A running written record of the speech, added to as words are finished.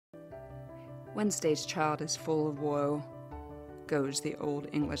Wednesday's child is full of woe, goes the old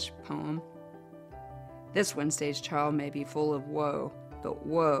English poem. This Wednesday's child may be full of woe, but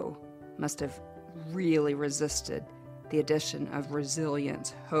woe must have really resisted the addition of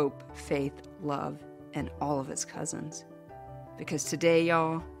resilience, hope, faith, love, and all of its cousins. Because today,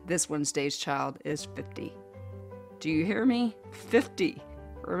 y'all, this Wednesday's child is 50. Do you hear me? 50.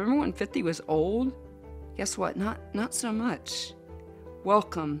 Remember when 50 was old? Guess what? Not so much.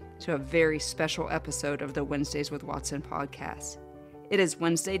 Welcome to a very special episode of the Wednesdays with Watson podcast. It is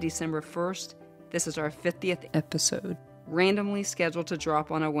Wednesday, December 1st. This is our 50th episode, randomly scheduled to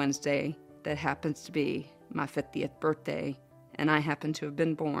drop on a Wednesday that happens to be my 50th birthday, and I happen to have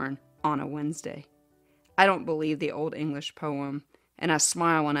been born on a Wednesday. I don't believe the old English poem, and I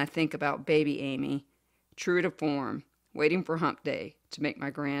smile when I think about baby Amy, true to form, waiting for hump day to make my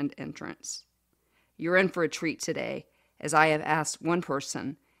grand entrance. You're in for a treat today, as I have asked one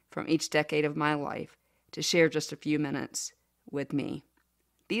person from each decade of my life to share just a few minutes with me.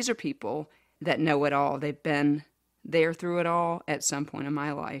 These are people that know it all. They've been there through it all at some point in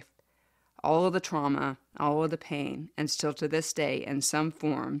my life. All of the trauma, all of the pain, and still to this day, in some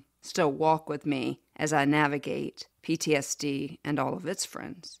form, still walk with me as I navigate PTSD and all of its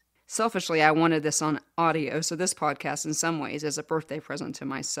friends. Selfishly, I wanted this on audio, so this podcast in some ways is a birthday present to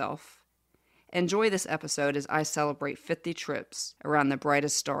myself. Enjoy this episode as I celebrate 50 trips around the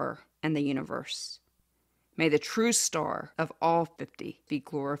brightest star in the universe. May the true star of all 50 be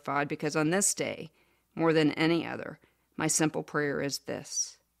glorified, because on this day, more than any other, my simple prayer is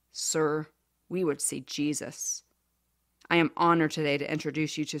this: Sir, we would see Jesus. I am honored today to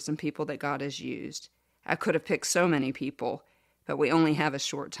introduce you to some people that God has used. I could have picked so many people, but we only have a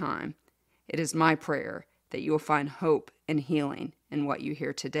short time. It is my prayer that you will find hope and healing in what you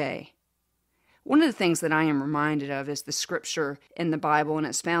hear today. One of the things that I am reminded of is the scripture in the Bible, and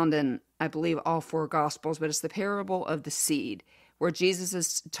it's found in, I believe, all four Gospels, but it's the parable of the seed, where Jesus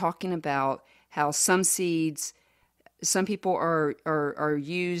is talking about how some seeds, some people are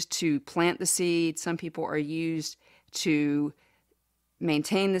used to plant the seed, some people are used to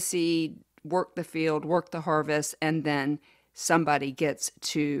maintain the seed, work the field, work the harvest, and then somebody gets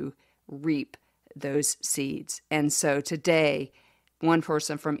to reap those seeds. And so today, one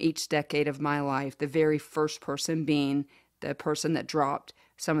person from each decade of my life, the very first person being the person that dropped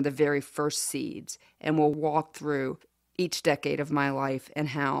some of the very first seeds, and we'll walk through each decade of my life and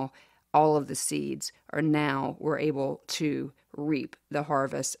how all of the seeds are now we're able to reap the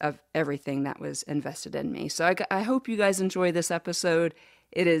harvest of everything that was invested in me. So I hope you guys enjoy this episode.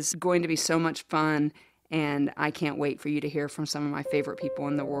 It is going to be so much fun, and I can't wait for you to hear from some of my favorite people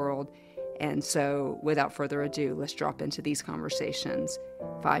in the world. And so, without further ado, let's drop into these conversations.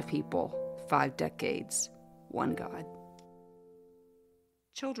 5 people, 5 decades, 1 God.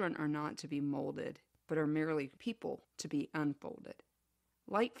 Children are not to be molded, but are merely people to be unfolded.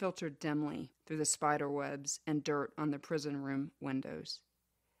 Light filtered dimly through the spider webs and dirt on the prison room windows.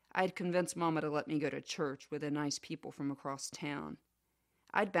 I had convinced Mama to let me go to church with the nice people from across town.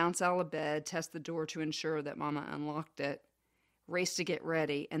 I'd bounce out of bed, test the door to ensure that Mama unlocked it, race to get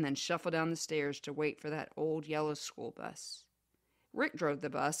ready, and then shuffle down the stairs to wait for that old yellow school bus. Rick drove the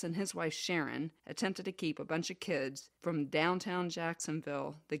bus, and his wife Sharon attempted to keep a bunch of kids from downtown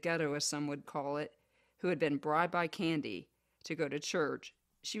Jacksonville, the ghetto as some would call it, who had been bribed by Candy to go to church.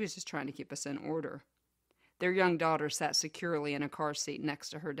 She was just trying to keep us in order. Their young daughter sat securely in a car seat next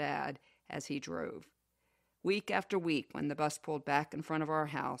to her dad as he drove. Week after week, when the bus pulled back in front of our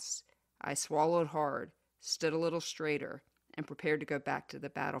house, I swallowed hard, stood a little straighter, and prepared to go back to the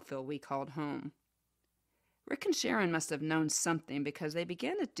battlefield we called home. Rick and Sharon must have known something, because they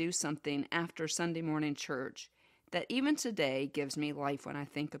began to do something after Sunday morning church that even today gives me life when I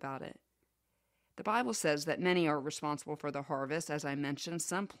think about it. The Bible says that many are responsible for the harvest. As I mentioned,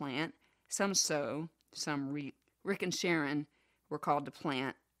 some plant, some sow, some reap. Rick and Sharon were called to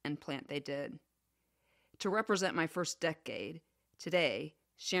plant, and plant they did. To represent my first decade, today,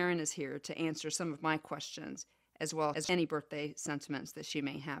 Sharon is here to answer some of my questions, as well as any birthday sentiments that she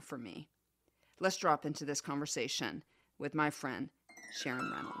may have for me. Let's drop into this conversation with my friend,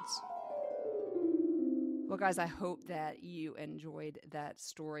 Sharon Reynolds. Well, guys, I hope that you enjoyed that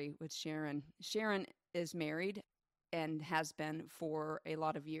story with Sharon. Sharon is married and has been for a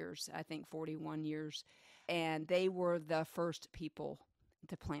lot of years, I think 41 years, and they were the first people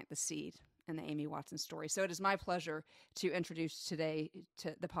to plant the seed in the Amy Watson story. So it is my pleasure to introduce today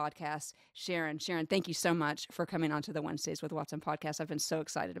to the podcast, Sharon. Sharon, thank you so much for coming on to the Wednesdays with Watson podcast. I've been so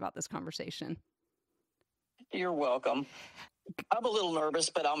excited about this conversation. You're welcome. I'm a little nervous,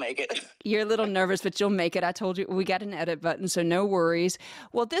 but I'll make it. You're a little nervous, but you'll make it. I told you we got an edit button, so no worries.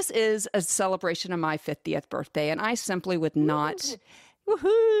 Well, this is a celebration of my 50th birthday, and I simply would not.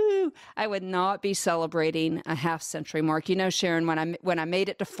 Woohoo! I would not be celebrating a half-century mark. You know, Sharon, when I made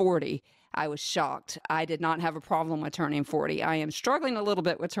it to 40, I was shocked. I did not have a problem with turning 40. I am struggling a little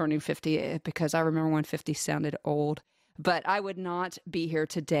bit with turning 50 because I remember when 50 sounded old. But I would not be here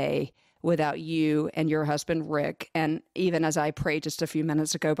today without you and your husband, Rick. And even as I prayed just a few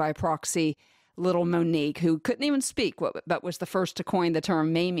minutes ago by proxy, little Monique, who couldn't even speak, but was the first to coin the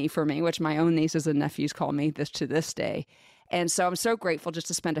term Mamie for me, which my own nieces and nephews call me this to this day. And so I'm so grateful just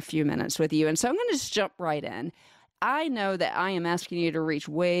to spend a few minutes with you. And so I'm going to just jump right in. I know that I am asking you to reach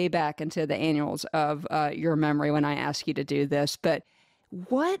way back into the annals of your memory when I ask you to do this. But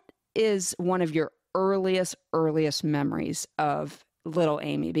what is one of your earliest memories of little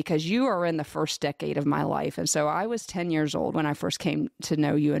Amy? Because you are in the first decade of my life. And so I was 10 years old when I first came to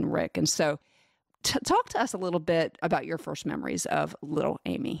know you and Rick. And so talk to us a little bit about your first memories of little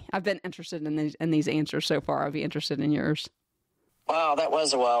Amy. I've been interested in these answers so far. I'll be interested in yours. Wow, that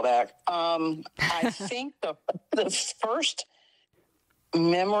was a while back. I think the first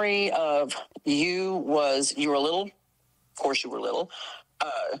memory of you was you were little. Of course, you were little.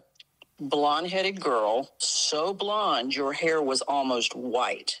 Blonde-headed girl, so blonde your hair was almost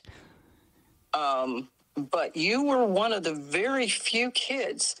white. But you were one of the very few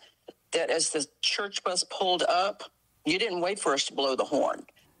kids that as the church bus pulled up, you didn't wait for us to blow the horn.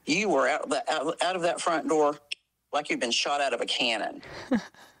 You were out of that front door like you'd been shot out of a cannon.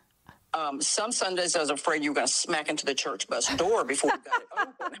 Some Sundays I was afraid you were going to smack into the church bus door before we got it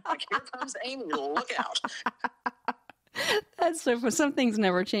open. Like, here comes Amy, look out. That's so, some things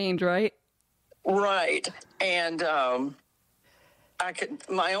never change, right? Right. And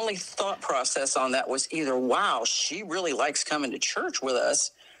my only thought process on that was either, wow, she really likes coming to church with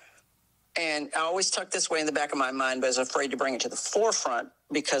us. And I always tucked this way in the back of my mind, but I was afraid to bring it to the forefront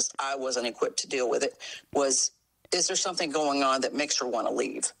because I wasn't equipped to deal with it, is there something going on that makes her want to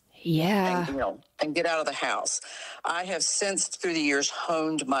leave? Yeah. And get out of the house. I have since, through the years,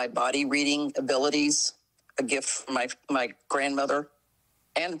 honed my body reading abilities, a gift from my grandmother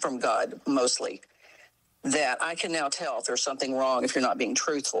and from God, mostly, that I can now tell if there's something wrong if you're not being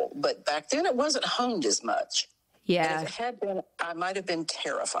truthful. But back then it wasn't honed as much. Yeah. And if it had been, I might have been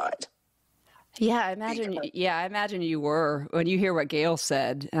terrified. Yeah, I imagine you were. When you hear what Gayle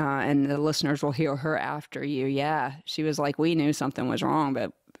said, and the listeners will hear her after you, yeah, she was like, we knew something was wrong,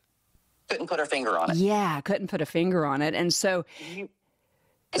 but couldn't put her finger on it. Yeah, couldn't put a finger on it. And so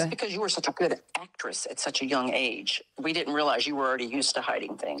it's because you were such a good actress at such a young age. We didn't realize you were already used to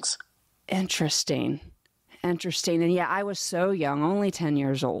hiding things. Interesting. And yeah, I was so young, only 10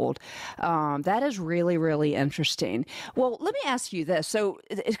 years old. That is really, really interesting. Well, let me ask you this. So,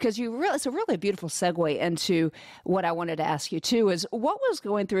 because it's a really beautiful segue into what I wanted to ask you too, is what was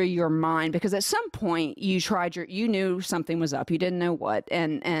going through your mind? Because at some point you knew something was up. You didn't know what.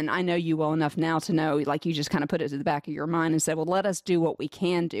 And I know you well enough now to know, like you just kind of put it to the back of your mind and said, well, let us do what we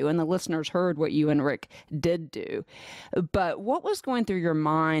can do. And the listeners heard what you and Rick did do. But what was going through your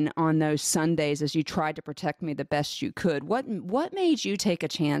mind on those Sundays as you tried to protect me the best you could? What made you take a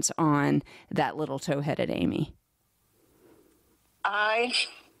chance on that little tow-headed Amy? I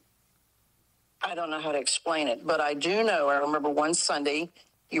don't know how to explain it, but I do know, I remember one Sunday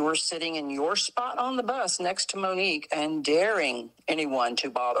you were sitting in your spot on the bus next to Monique and daring anyone to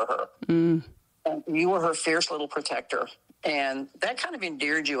bother her. And you were her fierce little protector. And that kind of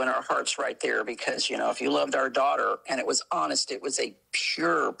endeared you in our hearts right there because, if you loved our daughter and it was honest, it was a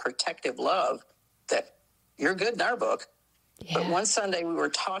pure protective love that you're good in our book. Yeah. But one Sunday we were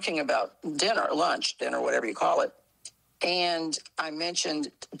talking about lunch, whatever you call it. And I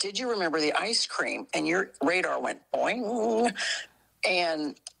mentioned, did you remember the ice cream? And your radar went boing.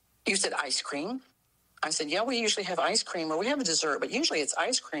 And you said, ice cream? I said, yeah, we usually have ice cream or we have a dessert, but usually it's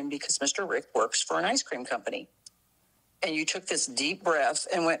ice cream because Mr. Rick works for an ice cream company. And you took this deep breath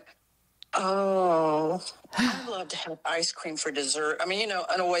and went, oh, I'd love to have ice cream for dessert. I mean,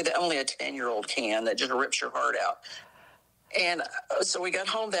 in a way that only a 10-year-old can, that just rips your heart out. And so we got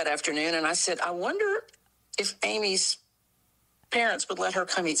home that afternoon, and I said, I wonder if Amy's parents would let her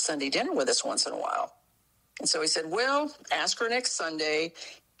come eat Sunday dinner with us once in a while. And so he said, well, ask her next Sunday,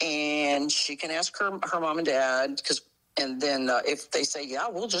 and she can ask her mom and dad, and then if they say, yeah,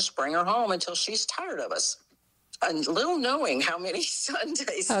 we'll just bring her home until she's tired of us. And little knowing how many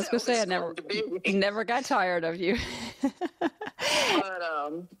Sundays I was going to say, I never got tired of you. But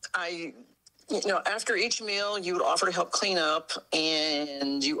After each meal, you would offer to help clean up,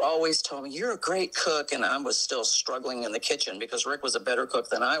 and you always told me, you're a great cook. And I was still struggling in the kitchen because Rick was a better cook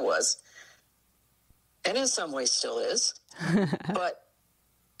than I was. And in some ways still is. But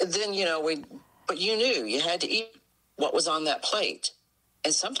then, but you knew you had to eat what was on that plate.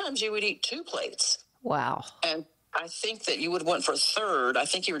 And sometimes you would eat 2 plates. Wow. And I think that you would went for a third. I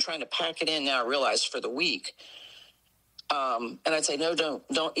think you were trying to pack it in now, I realized, for the week. And I'd say, no,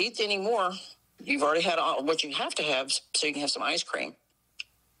 don't eat any more. You've already had what you have to have so you can have some ice cream.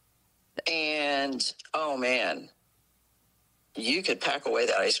 And, oh, man, you could pack away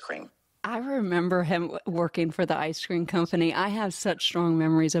that ice cream. I remember him working for the ice cream company. I have such strong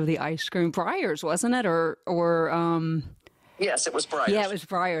memories of the ice cream. Breyers, wasn't it? Yes, it was Breyers. Yeah, it was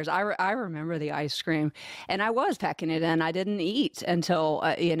Breyers. I remember the ice cream, and I was packing it in. I didn't eat until,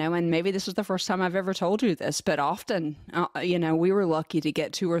 and maybe this was the first time I've ever told you this, but often, we were lucky to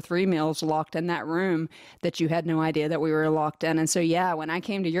get 2 or 3 meals locked in that room that you had no idea that we were locked in. And so, yeah, when I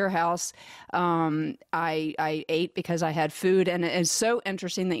came to your house, I ate because I had food. And it's so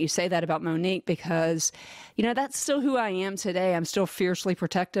interesting that you say that about Monique because, that's still who I am today. I'm still fiercely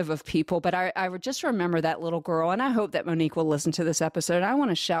protective of people, but I would just remember that little girl, and I hope that Monique will listen to this episode. I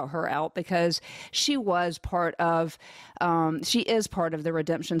want to shout her out because she is part of the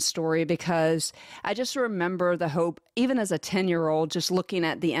redemption story, because I just remember the hope, even as a 10-year-old, just looking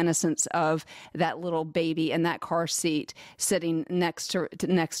at the innocence of that little baby in that car seat sitting next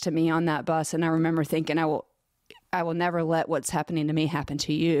to me on that bus. And I remember thinking, I will never let what's happening to me happen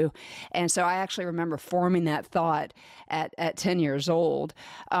to you. And so I actually remember forming that thought at 10 years old.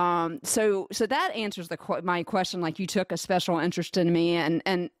 So that answers my question. Like, you took a special interest in me,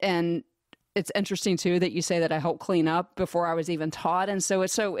 and it's interesting too that you say that I helped clean up before I was even taught. And so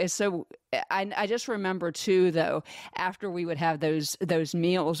I just remember too, though, after we would have those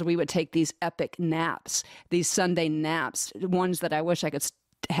meals, we would take these epic naps, these Sunday naps, ones that I wish I could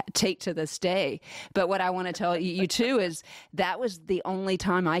take to this day. But what I want to tell you too is that was the only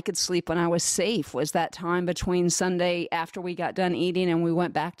time I could sleep when I was safe, was that time between Sunday after we got done eating and we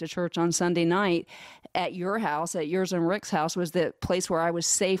went back to church on Sunday night. At your house, at yours and Rick's house, was the place where I was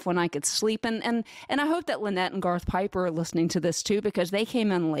safe when I could sleep. And I hope that Lynette and Garth Piper are listening to this too, because they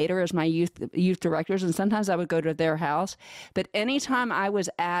came in later as my youth directors, and sometimes I would go to their house. But anytime I was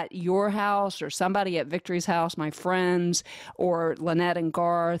at your house or somebody at Victory's house, my friends or Lynette and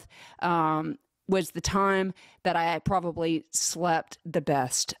Garth, was the time that I probably slept the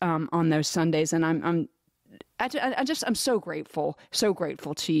best on those Sundays. And I'm so grateful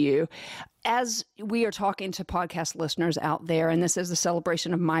to you. As we are talking to podcast listeners out there, and this is a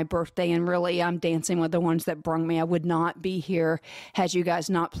celebration of my birthday, and really I'm dancing with the ones that brung me. I would not be here had you guys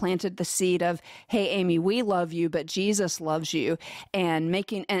not planted the seed of, hey, Amy, we love you, but Jesus loves you. And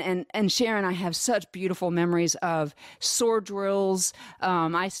and Sharon, I have such beautiful memories of sword drills.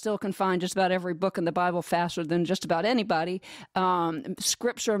 I still can find just about every book in the Bible faster than just about anybody.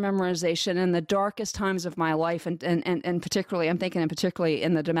 Scripture memorization in the darkest times of my life, and particularly, I'm thinking particularly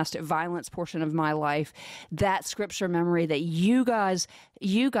in the domestic violence portion of my life, that scripture memory that you guys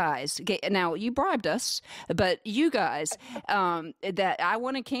now you bribed us, but you guys, that I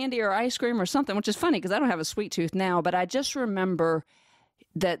wanted candy or ice cream or something, which is funny because I don't have a sweet tooth now, but I just remember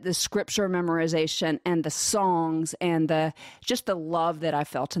that the scripture memorization and the songs and just the love that I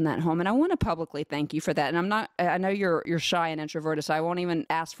felt in that home. And I want to publicly thank you for that. And I know you're shy and introverted, so I won't even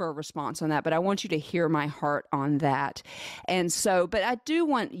ask for a response on that, but I want you to hear my heart on that. And so, but I do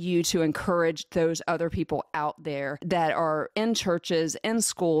want you to encourage those other people out there that are in churches, in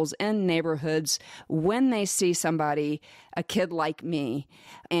schools, in neighborhoods, when they see somebody, a kid like me,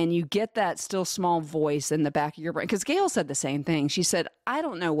 and you get that still small voice in the back of your brain. Because Gayle said the same thing. She said, I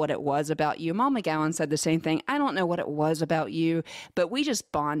don't know what it was about you. Mom McGowan said the same thing. I don't know what it was about you, but we just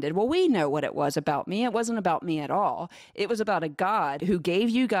bonded. Well, we know what it was about me. It wasn't about me at all. It was about a God who gave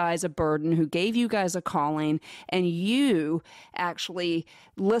you guys a burden, who gave you guys a calling, and you actually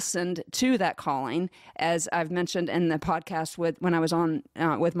listened to that calling. As I've mentioned in the podcast when I was on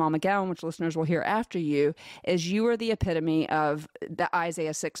with Mom McGowan, which listeners will hear after you, is you were the epitome of the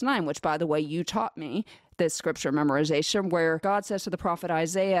Isaiah 6:9, which, by the way, you taught me this scripture memorization, where God says to the prophet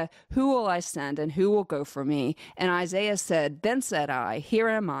Isaiah, who will I send and who will go for me? And Isaiah said, then said I, here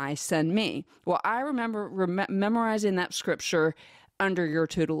am I, send me. Well, I remember memorizing that scripture under your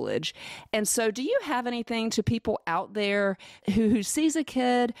tutelage. And so do you have anything to people out there who sees a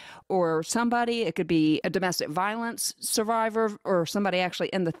kid or somebody, it could be a domestic violence survivor or somebody actually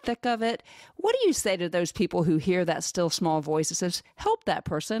in the thick of it? What do you say to those people who hear that still small voice that says, help that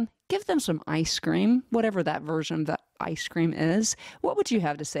person, give them some ice cream, whatever that version of that ice cream is? What would you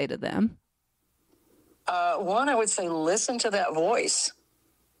have to say to them? One, I would say listen to that voice.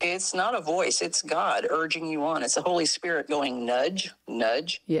 It's not a voice. It's God urging you on. It's the Holy Spirit going nudge,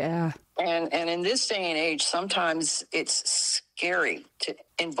 nudge. Yeah. And in this day and age, sometimes it's scary to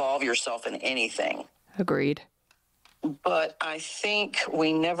involve yourself in anything. Agreed. But I think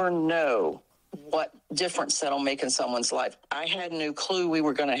we never know what difference that'll make in someone's life. I had no clue we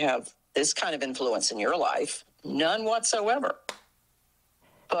were going to have this kind of influence in your life. None whatsoever.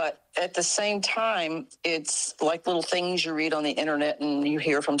 But at the same time, it's like little things you read on the internet and you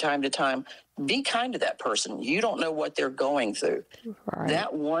hear from time to time. Be kind to that person. You don't know what they're going through. Right.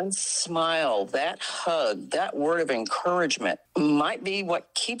 That one smile, that hug, that word of encouragement might be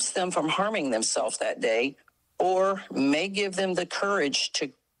what keeps them from harming themselves that day, or may give them the courage to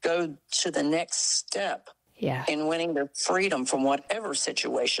go to the next step in winning their freedom from whatever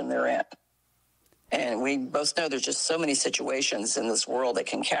situation they're in. And we both know there's just so many situations in this world that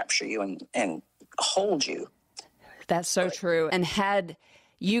can capture you and hold you. That's so true. And had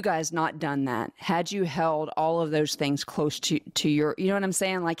you guys not done that, had you held all of those things close to your, you know what I'm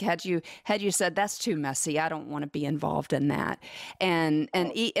saying? Like had you said, that's too messy, I don't want to be involved in that. And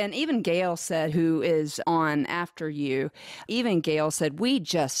even Gayle said, who is on after you, even Gayle said, we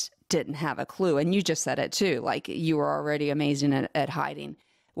just didn't have a clue. And you just said it too. Like you were already amazing at hiding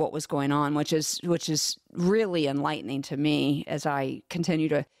what was going on, which is really enlightening to me as I continue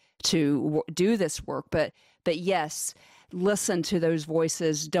to do this work. But yes, listen to those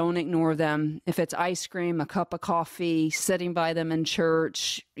voices. Don't ignore them. If it's ice cream, a cup of coffee, sitting by them in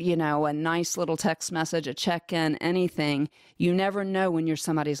church, a nice little text message, a check-in, anything. You never know when you're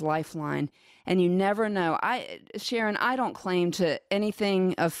somebody's lifeline. And you never know. Sharon, I don't claim to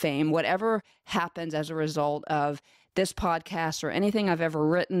anything of fame. Whatever happens as a result of this podcast or anything I've ever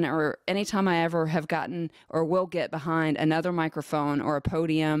written or anytime I ever have gotten or will get behind another microphone or a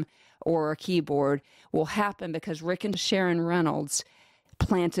podium or a keyboard will happen because Rick and Sharon Reynolds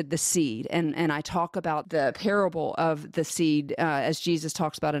planted the seed. And I talk about the parable of the seed as Jesus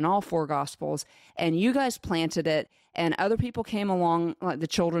talks about in all four Gospels. And you guys planted it, and other people came along, like the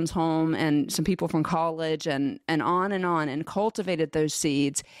children's home and some people from college and on and cultivated those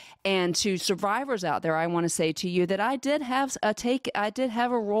seeds. And to survivors out there, I want to say to you that I did have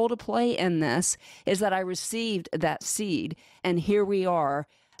a role to play in this, is that I received that seed. And here we are,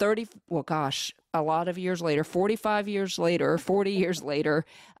 a lot of years later, 45 years later, 40 years later,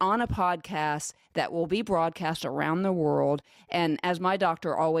 on a podcast that will be broadcast around the world. And as my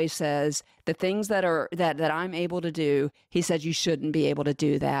doctor always says, the things that I'm able to do, he said, you shouldn't be able to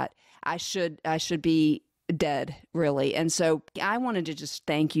do that. I should be dead, really. And so I wanted to just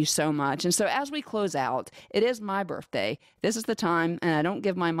thank you so much. And so as we close out, it is my birthday. This is the time, and I don't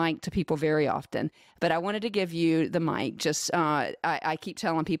give my mic to people very often, but I wanted to give you the mic. Just I keep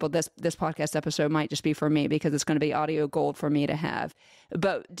telling people this podcast episode might just be for me because it's going to be audio gold for me to have.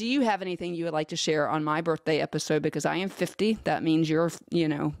 But do you have anything you would like to share on my birthday episode? Because I am 50. That means you're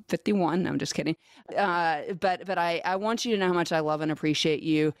 51. No, I'm just kidding. But I want you to know how much I love and appreciate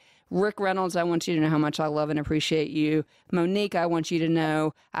you. Rick Reynolds, I want you to know how much I love and appreciate you. Monique, I want you to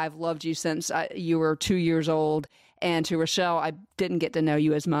know I've loved you since you were 2 years old. And to Rochelle, I didn't get to know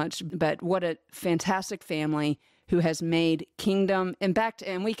you as much, but what a fantastic family who has made kingdom impact.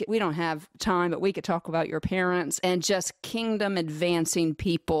 And we don't have time, but we could talk about your parents and just kingdom advancing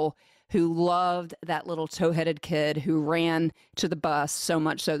people who loved that little tow-headed kid who ran to the bus so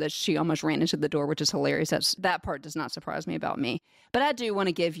much so that she almost ran into the door, which is hilarious. That part does not surprise me about me. But I do want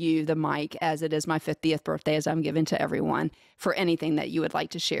to give you the mic, as it is my 50th birthday, as I'm giving to everyone, for anything that you would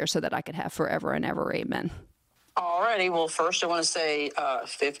like to share so that I could have forever and ever. Amen. All righty. Well, first I want to say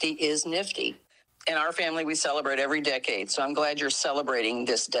 50 is nifty. In our family, we celebrate every decade, so I'm glad you're celebrating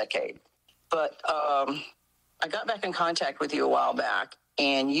this decade. But I got back in contact with you a while back,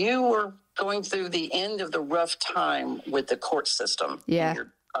 and you were going through the end of the rough time with the court system. Yeah.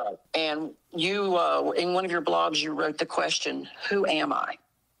 And you, in one of your blogs, you wrote the question, who am I?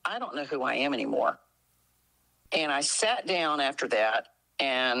 I don't know who I am anymore. And I sat down after that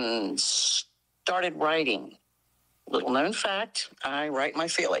and started writing. Little known fact, I write my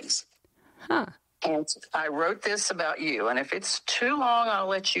feelings. Huh. And I wrote this about you. And if it's too long, I'll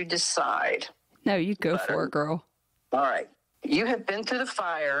let you decide. No, you go for it, girl. All right. You have been through the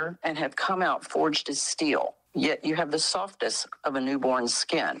fire and have come out forged as steel, yet you have the softness of a newborn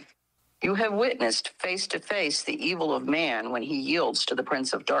skin. You have witnessed face to face the evil of man when he yields to the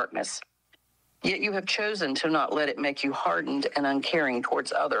prince of darkness. Yet you have chosen to not let it make you hardened and uncaring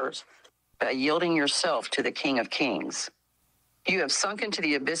towards others by yielding yourself to the King of Kings. You have sunk into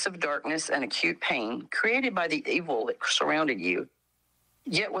the abyss of darkness and acute pain created by the evil that surrounded you.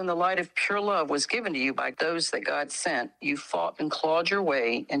 Yet when the light of pure love was given to you by those that God sent, you fought and clawed your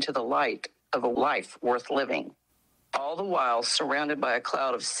way into the light of a life worth living, all the while surrounded by a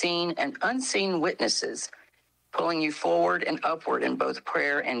cloud of seen and unseen witnesses, pulling you forward and upward in both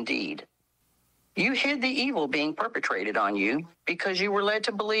prayer and deed. You hid the evil being perpetrated on you because you were led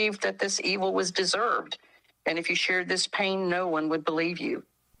to believe that this evil was deserved, and if you shared this pain, no one would believe you.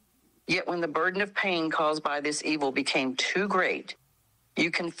 Yet when the burden of pain caused by this evil became too great, you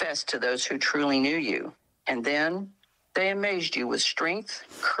confessed to those who truly knew you, and then they amazed you with strength,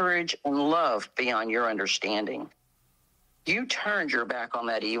 courage, and love beyond your understanding. You turned your back on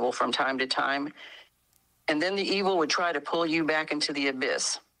that evil from time to time, and then the evil would try to pull you back into the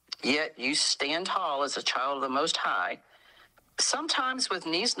abyss. Yet you stand tall as a child of the Most High. Sometimes with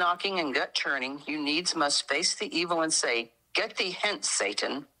knees knocking and gut churning, you needs must face the evil and say, "Get thee hence,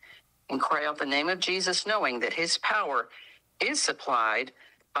 Satan," and cry out the name of Jesus, knowing that his power is supplied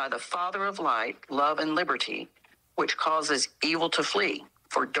by the Father of light, love, and liberty, which causes evil to flee,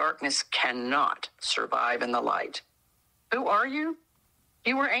 for darkness cannot survive in the light. Who are you?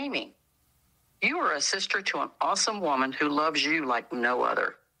 You are Amy. You are a sister to an awesome woman who loves you like no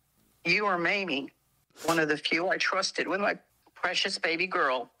other. You are Mamie, one of the few I trusted with my precious baby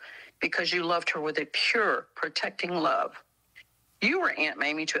girl, because you loved her with a pure, protecting love. You are Aunt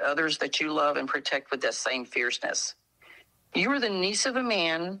Mamie to others that you love and protect with that same fierceness. You are the niece of a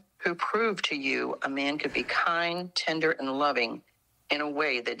man who proved to you a man could be kind, tender, and loving in a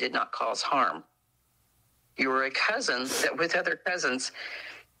way that did not cause harm. You are a cousin that with other cousins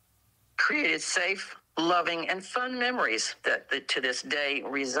created safe, loving, and fun memories that to this day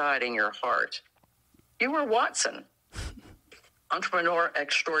reside in your heart. You are Watson, entrepreneur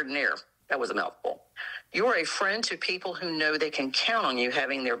extraordinaire. That was a mouthful. You are a friend to people who know they can count on you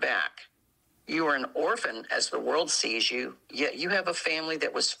having their back. You are an orphan as the world sees you, yet you have a family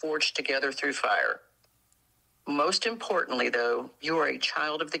that was forged together through fire. Most importantly, though, you are a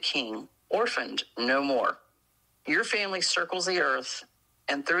child of the King, orphaned no more. Your family circles the earth,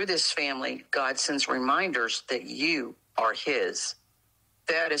 and through this family, God sends reminders that you are his.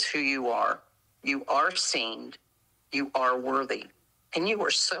 That is who you are. You are seen. You are worthy. And you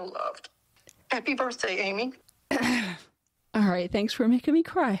are so loved. Happy birthday, Amy. All right, thanks for making me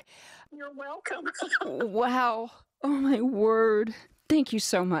cry. You're welcome. Wow. Oh, my word. Thank you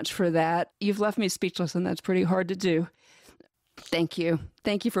so much for that. You've left me speechless, and that's pretty hard to do. Thank you.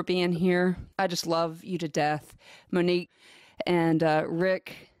 Thank you for being here. I just love you to death. Monique and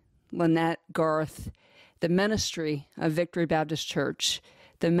Rick, Lynette, Garth, the ministry of Victory Baptist Church,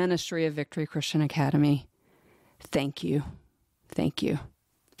 the ministry of Victory Christian Academy. Thank you. Thank you.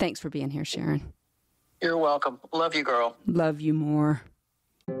 Thanks for being here, Sharon. You're welcome. Love you, girl. Love you more.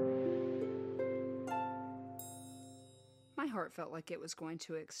 My heart felt like it was going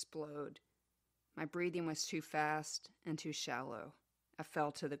to explode. My breathing was too fast and too shallow. I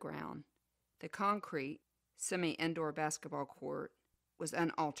fell to the ground. The concrete, semi-indoor basketball court was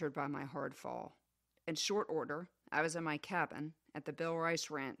unaltered by my hard fall. In short order, I was in my cabin at the Bill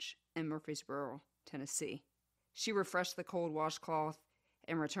Rice Ranch in Murfreesboro, Tennessee. She refreshed the cold washcloth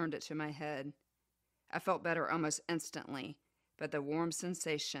and returned it to my head. I felt better almost instantly, but the warm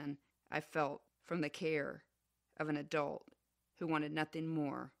sensation I felt from the care of an adult who wanted nothing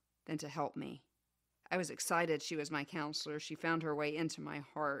more than to help me. I was excited she was my counselor. She found her way into my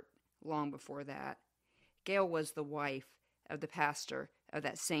heart long before that. Gayle was the wife of the pastor of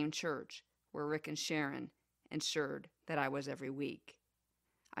that same church where Rick and Sharon ensured that I was every week.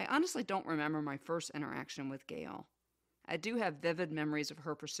 I honestly don't remember my first interaction with Gayle. I do have vivid memories of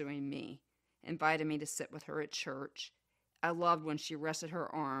her pursuing me, inviting me to sit with her at church. I loved when she rested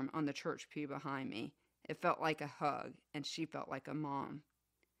her arm on the church pew behind me. It felt like a hug, and she felt like a mom.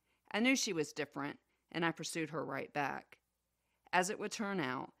 I knew she was different, and I pursued her right back. As it would turn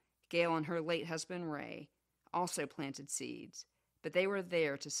out, Gayle and her late husband Ray also planted seeds, but they were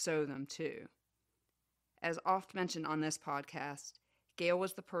there to sow them too. As oft mentioned on this podcast, Gayle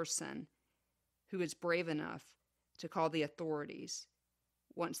was the person who was brave enough to call the authorities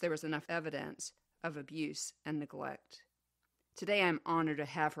once there was enough evidence of abuse and neglect. Today I'm honored to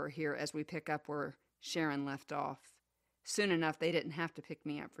have her here as we pick up where Sharon left off. Soon enough, they didn't have to pick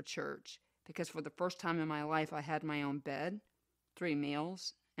me up for church, because for the first time in my life I had my own bed, 3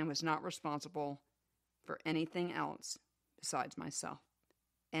 meals, and was not responsible for anything else besides myself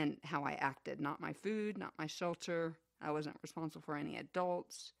and how I acted. Not my food, not my shelter. I wasn't responsible for any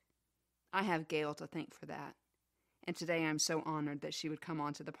adults. I have Gayle to thank for that. And today I'm so honored that she would come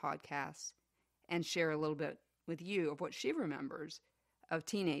onto the podcast and share a little bit with you of what she remembers of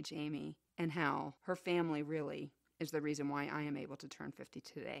teenage Amy and how her family really is the reason why I am able to turn 50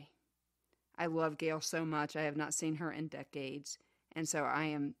 today. I love Gayle so much. I have not seen her in decades. And so I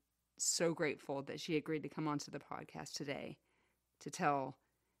am so grateful that she agreed to come onto the podcast today to tell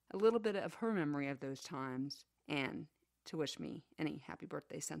a little bit of her memory of those times and to wish me any happy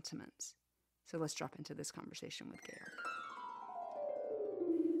birthday sentiments. So let's drop into this conversation with Gayle.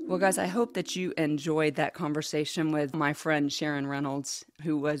 Well, guys, I hope that you enjoyed that conversation with my friend Sharon Reynolds,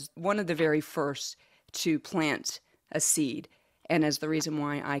 who was one of the very first to plant a seed, and is the reason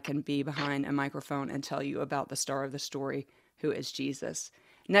why I can be behind a microphone and tell you about the star of the story, who is Jesus.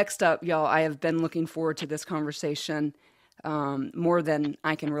 Next up, y'all, I have been looking forward to this conversation more than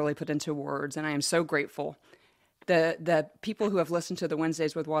I can really put into words, and I am so grateful. The people who have listened to the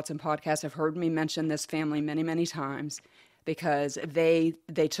Wednesdays with Watson podcast have heard me mention this family many, many times, because they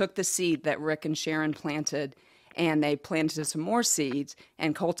took the seed that Rick and Sharon planted, and they planted some more seeds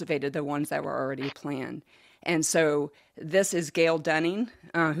and cultivated the ones that were already planted. And so this is Gayle Dunning,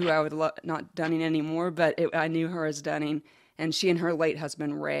 who I would not Dunning anymore, but I knew her as Dunning. And she and her late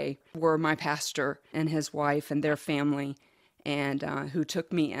husband, Ray, were my pastor and his wife and their family, and who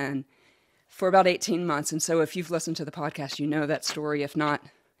took me in for about 18 months. And so if you've listened to the podcast, you know that story. If not,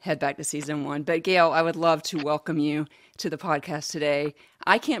 head back to season 1. But Gayle, I would love to welcome you to the podcast today.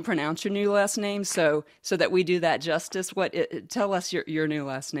 I can't pronounce your new last name, so that we do that justice, tell us your new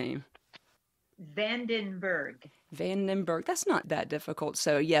last name. Vandenberghe. Vandenberghe. That's not that difficult.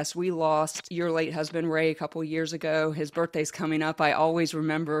 So yes, we lost your late husband, Ray, a couple years ago. His birthday's coming up. I always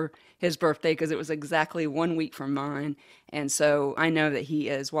remember his birthday because it was exactly 1 week from mine. And so I know that he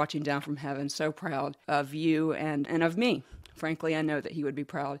is watching down from heaven, so proud of you and of me. Frankly, I know that he would be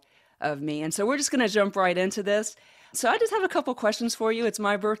proud of me. And so we're just going to jump right into this. So I just have a couple questions for you. It's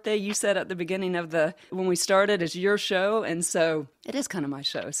my birthday. You said at the beginning of when we started, it's your show. And so it is kind of my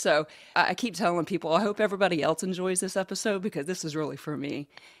show. So I keep telling people, I hope everybody else enjoys this episode because this is really for me.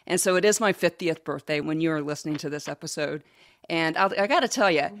 And so it is my 50th birthday when you are listening to this episode. And I got to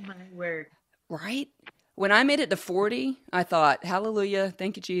tell you. Oh my word. Right? When I made it to 40, I thought, hallelujah,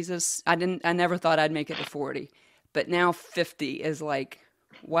 thank you, Jesus. I never thought I'd make it to 40. But now 50 is like,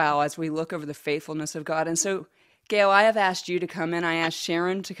 wow, as we look over the faithfulness of God. And so, Gayle, I have asked you to come in. I asked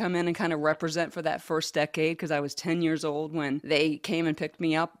Sharon to come in and kind of represent for that first decade because I was 10 years old when they came and picked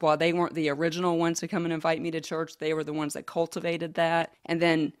me up. While they weren't the original ones to come and invite me to church, they were the ones that cultivated that. And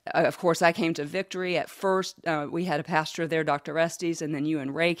then, of course, I came to Victory. At first, we had a pastor there, Dr. Estes, and then you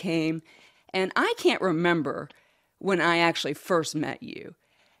and Ray came. And I can't remember when I actually first met you.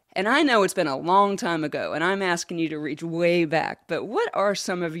 And I know it's been a long time ago, and I'm asking you to reach way back, but what are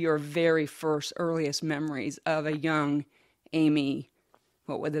some of your very first, earliest memories of a young Amy,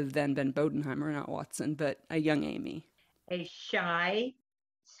 what would have then been Bodenheimer, not Watson, but a young Amy? A shy,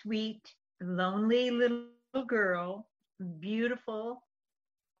 sweet, lonely little girl, beautiful,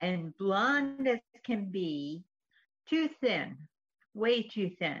 and blonde as can be, too thin, way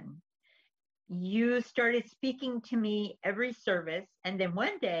too thin. You started speaking to me every service. And then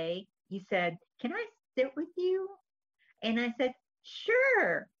one day you said, "Can I sit with you?" And I said,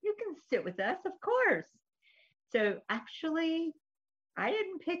 "Sure, you can sit with us, of course." So actually, I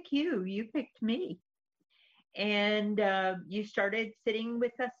didn't pick you. You picked me. And you started sitting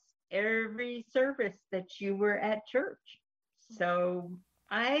with us every service that you were at church. So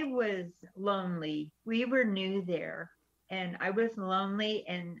I was lonely. We were new there. And I was lonely,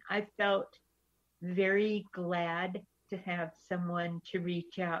 and I felt very glad to have someone to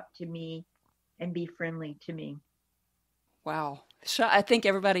reach out to me and be friendly to me. Wow. I think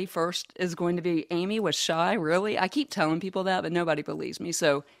everybody first is going to be, Amy was shy, really? I keep telling people that, but nobody believes me.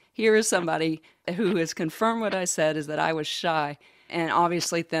 So here is somebody who has confirmed what I said, is that I was shy and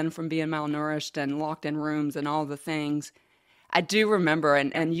obviously thin from being malnourished and locked in rooms and all the things. I do remember,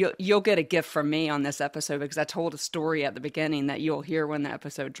 and you'll get a gift from me on this episode because I told a story at the beginning that you'll hear when the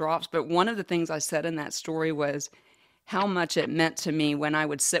episode drops. But one of the things I said in that story was how much it meant to me when I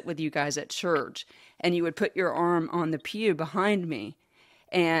would sit with you guys at church and you would put your arm on the pew behind me,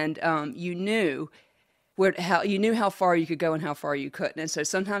 and you knew how far you could go and how far you couldn't. And so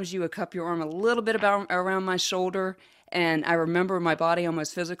sometimes you would cup your arm a little bit around my shoulder, and I remember my body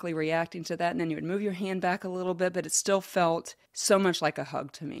almost physically reacting to that, and then you would move your hand back a little bit, but it still felt so much like a hug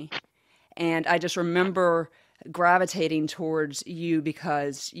to me. And I just remember gravitating towards you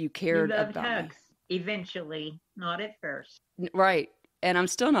because you cared about hugs, me. Eventually, not at first. Right. And I'm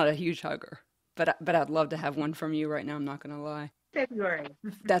still not a huge hugger, but I'd love to have one from you right now, I'm not going to lie. February.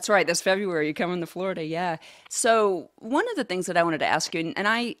 That's right. This February, you coming to Florida. Yeah. So one of the things that I wanted to ask you, and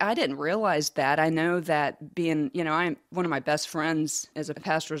I didn't realize that. I know that being, I'm one of my best friends as a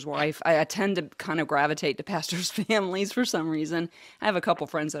pastor's wife. I tend to kind of gravitate to pastors' families for some reason. I have a couple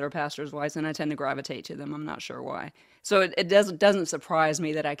friends that are pastors' wives, and I tend to gravitate to them. I'm not sure why. So it doesn't surprise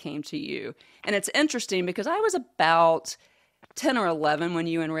me that I came to you. And it's interesting because I was about 10 or 11 when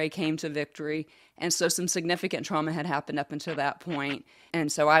you and Ray came to Victory. And so some significant trauma had happened up until that point.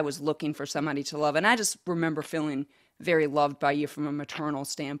 And so I was looking for somebody to love. And I just remember feeling very loved by you from a maternal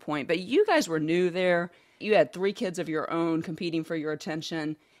standpoint. But you guys were new there. You had 3 kids of your own competing for your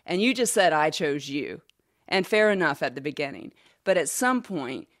attention. And you just said, I chose you. And fair enough at the beginning. But at some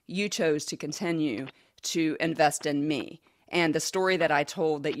point, you chose to continue to invest in me. And the story that I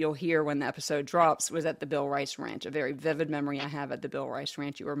told that you'll hear when the episode drops was at the Bill Rice Ranch, a very vivid memory I have at the Bill Rice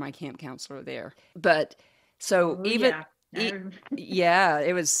Ranch. You were my camp counselor there. But so Oh, even, yeah. yeah,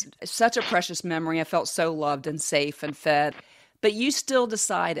 it was such a precious memory. I felt so loved and safe and fed. But you still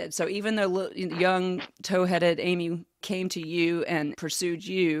decided. So even though young tow-headed Amy came to you and pursued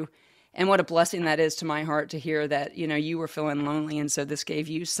you, and what a blessing that is to my heart to hear that, you were feeling lonely. And so this gave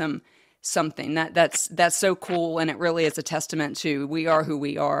you something that's so cool, and it really is a testament to we are who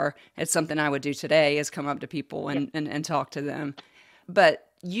we are. It's something I would do today, is come up to people and talk to them. But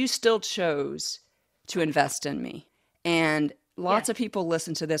you still chose to invest in me, and lots of people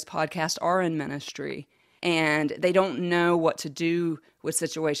listen to this podcast are in ministry, and they don't know what to do with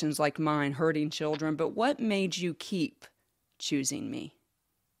situations like mine, hurting children. But what made you keep choosing me?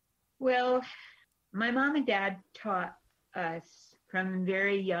 Well, my mom and dad taught us from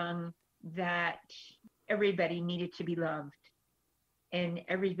very young that everybody needed to be loved and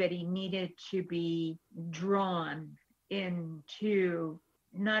everybody needed to be drawn into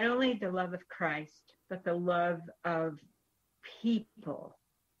not only the love of Christ, but the love of people,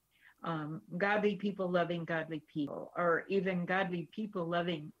 godly people loving godly people, or even godly people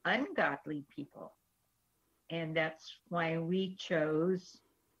loving ungodly people. And that's why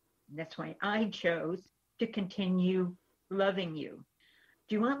I chose to continue loving you.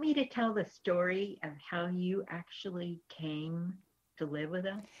 Do you want me to tell the story of how you actually came to live with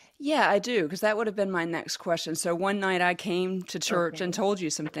us? Yeah, I do, because that would have been my next question. So one night I came to church and Okay. told you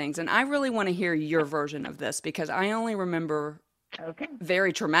some things, and I really want to hear your version of this because I only remember Okay.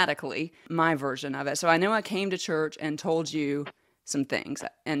 very traumatically my version of it. So I know I came to church and told you some things,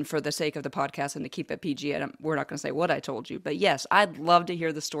 and for the sake of the podcast and to keep it PG, we're not going to say what I told you. But yes, I'd love to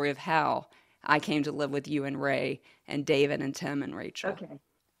hear the story of how I came to live with you and Ray and David and Tim and Rachel. Okay.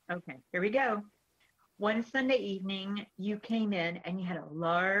 Okay. Here we go. One Sunday evening, you came in and you had a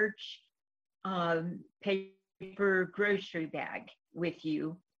large paper grocery bag with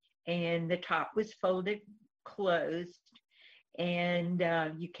you, and the top was folded closed. And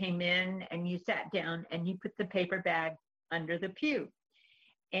you came in and you sat down and you put the paper bag under the pew.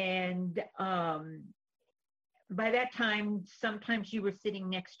 And by that time, sometimes you were sitting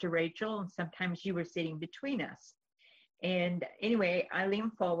next to Rachel and sometimes you were sitting between us. And anyway, I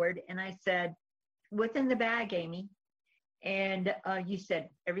leaned forward and I said, "What's in the bag, Amy?" And you said,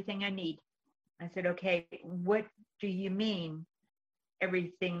 "Everything I need." I said, "Okay, what do you mean,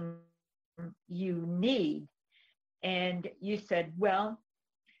 everything you need?" And you said, "Well,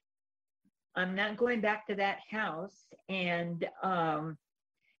 I'm not going back to that house, and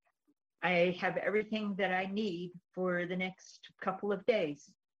I have everything that I need for the next couple of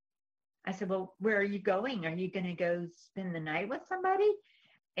days." I said, "Well, where are you going? Are you going to go spend the night with somebody?"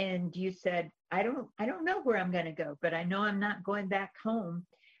 And you said, I don't know where I'm going to go, but I know I'm not going back home."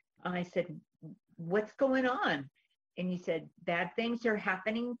 I said, "What's going on?" And you said, "Bad things are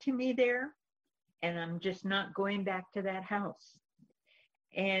happening to me there, and I'm just not going back to that house."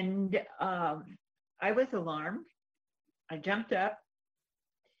 And I was alarmed. I jumped up.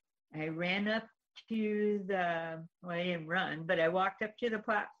 I ran up to well, I didn't run, but I walked up to the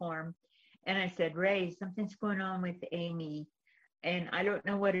platform and I said, "Ray, something's going on with Amy. And I don't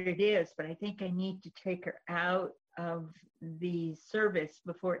know what it is, but I think I need to take her out of the service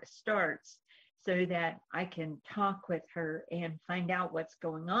before it starts so that I can talk with her and find out what's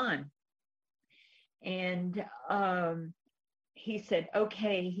going on." And he said,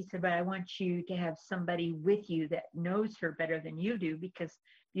 "Okay." He said, "But I want you to have somebody with you that knows her better than you do because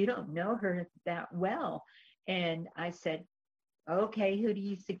you don't know her that well." And I said, "Okay, who do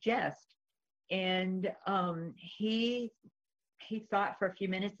you suggest?" And he thought for a few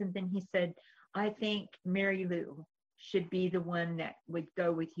minutes and then he said, "I think Mary Lou should be the one that would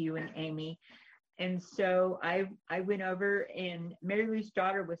go with you and Amy." And so I went over and Mary Lou's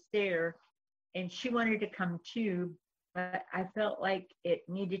daughter was there and she wanted to come too, but I felt like it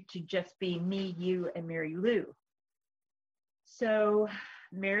needed to just be me, you, and Mary Lou. So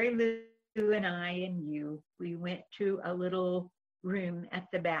Mary Lou and I and you, we went to a little room at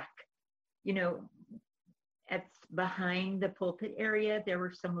the back. You know, at behind the pulpit area, there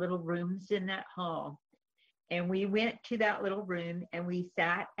were some little rooms in that hall. And we went to that little room and we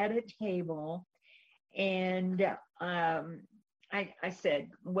sat at a table. And I said,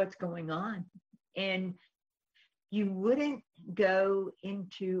 "What's going on?" And you wouldn't go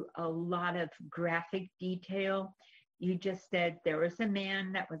into a lot of graphic detail. You just said there was a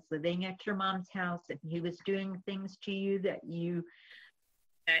man that was living at your mom's house and he was doing things to you that you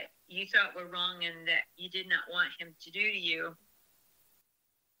thought were wrong and that you did not want him to do to you.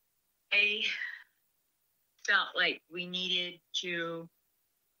 I felt like we needed to,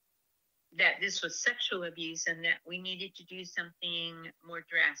 that this was sexual abuse and that we needed to do something more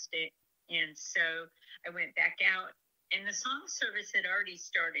drastic. And so I went back out, and the song service had already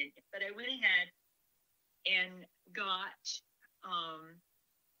started, but I went ahead and got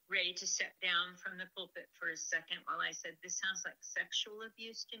Ray to step down from the pulpit for a second while I said, "This sounds like sexual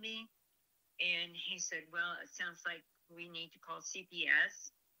abuse to me." And he said, "Well, it sounds like we need to call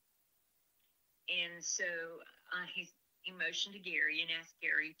CPS." And so he motioned to Gary and asked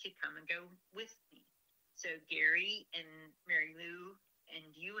Gary to come and go with me. So Gary and Mary Lou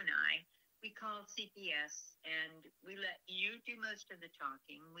and you and I, we called CPS and we let you do most of the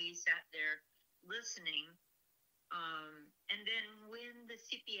talking. We sat there listening. And then when the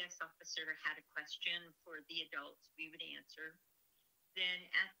CPS officer had a question for the adults, we would answer. Then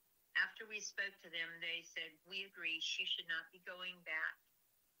after we spoke to them, they said, "We agree she should not be going back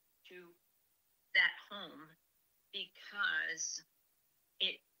to that home because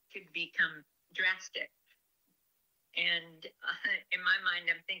it could become drastic." And in my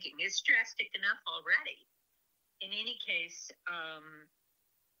mind, I'm thinking, it's drastic enough already. In any case,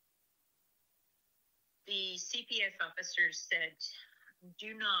 the CPS officer said,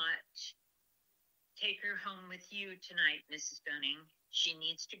 "Do not take her home with you tonight, Mrs. Dunning. She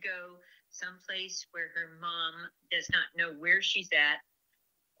needs to go someplace where her mom does not know where she's at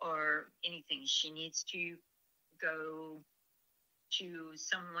or anything. She needs to go to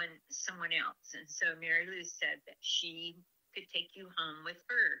someone else." And so Mary Lou said that she could take you home with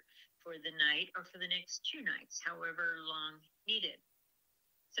her for the night or for the next 2 nights, however long needed.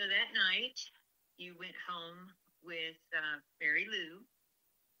 So that night, you went home with Mary Lou,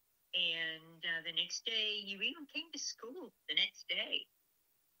 and the next day, you even came to school the next day.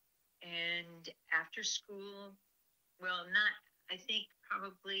 And after school, well, not, I think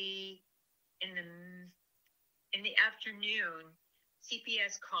probably in the afternoon,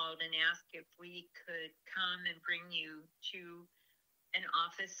 CPS called and asked if we could come and bring you to an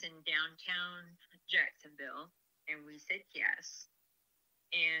office in downtown Jacksonville, and we said yes.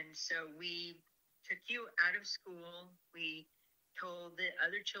 And so we took you out of school. We told the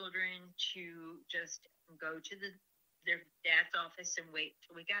other children to just go to their dad's office and wait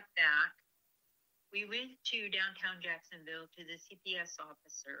till we got back. We went to downtown Jacksonville to the CPS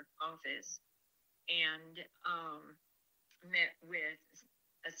office and met with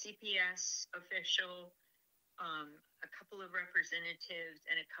a CPS official, a couple of representatives,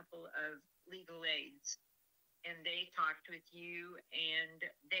 and a couple of legal aides. And they talked with you, and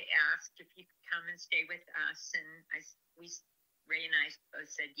they asked if you could come and stay with us. And Ray and I both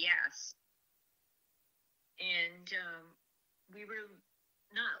said yes. And we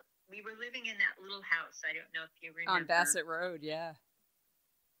were living in that little house. I don't know if you remember. On Bassett Road, yeah.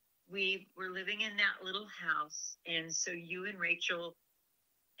 We were living in that little house, and so you and Rachel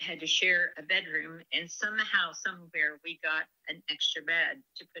had to share a bedroom, and somehow, somewhere, we got an extra bed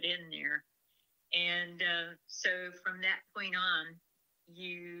to put in there. And so from that point on,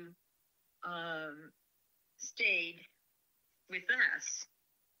 you stayed with us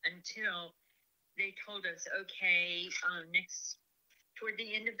until they told us, okay, toward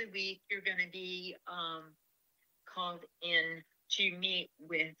the end of the week, you're going to be called in to meet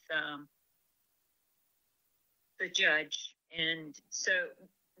with the judge. And so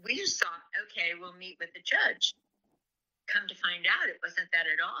we just thought, okay, we'll meet with the judge. Come to find out, it wasn't that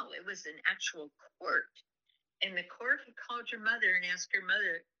at all. It was an actual court. And the court had called your mother and asked your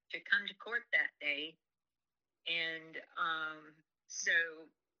mother to come to court that day. And so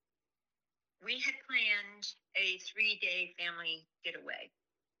we had planned a 3-day family getaway.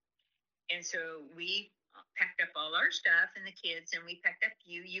 And so we packed up all our stuff and the kids, and we packed up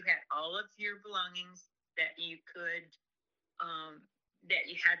you. You had all of your belongings that you could,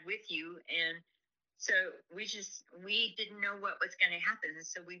 that you had with you. And so we didn't know what was going to happen.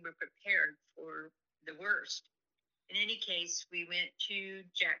 So we were prepared for the worst. in any case, we went to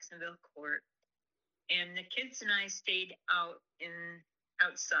Jacksonville court, and the kids and I stayed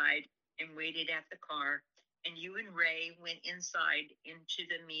outside and waited at the car. And you and Ray went inside into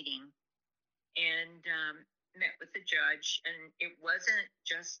the meeting and met with the judge. And it wasn't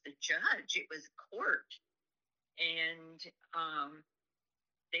just the judge, it was court. And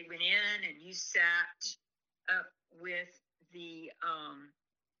they went in, and you sat up with the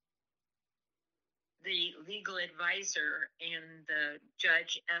legal advisor, and the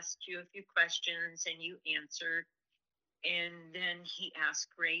judge asked you a few questions and you answered. And then he asked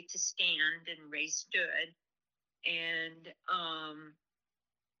Ray to stand, and Ray stood. And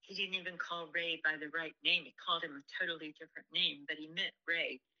he didn't even call Ray by the right name. He called him a totally different name, but he meant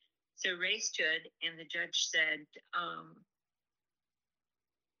Ray. So Ray stood, and the judge said,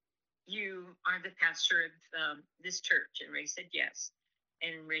 you are the pastor of this church? And Ray said, yes.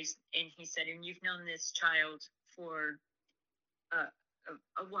 And he said, and you've known this child for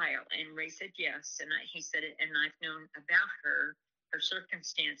a while? And Ray said, yes. And he said, and I've known about her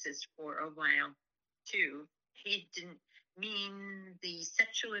circumstances for a while too. He didn't mean the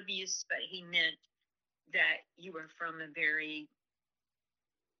sexual abuse, but he meant that you were from a very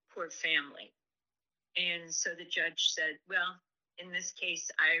poor family. And so the judge said, well, in this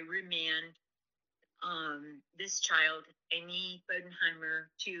case, I remand this child, Amy Bodenheimer,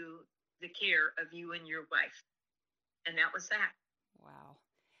 to the care of you and your wife. And that was that. Wow.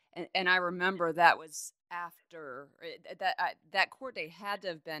 And I remember that was after that court date had to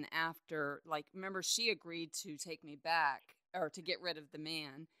have been after, like, remember she agreed to take me back, or to get rid of the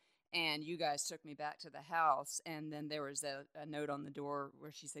man, and you guys took me back to the house, and then there was a note on the door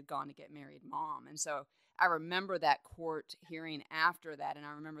where she said, gone to get married, Mom. And so I remember that court hearing after that, and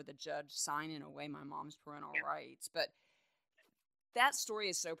I remember the judge signing away my mom's parental rights. But that story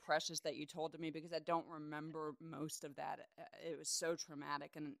is so precious that you told to me, because I don't remember most of that. It was so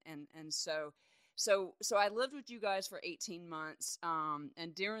traumatic, and so I lived with you guys for 18 months,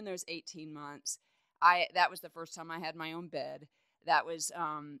 and during those 18 months, that was the first time I had my own bed. That was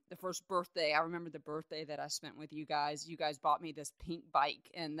the first birthday. I remember the birthday that I spent with you guys. You guys bought me this pink bike,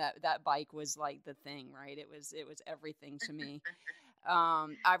 and that bike was like the thing, right? It was everything to me.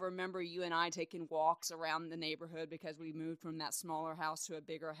 I remember you and I taking walks around the neighborhood, because we moved from that smaller house to a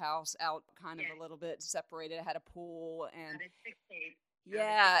bigger house out kind of a little bit separated. It had a pool, and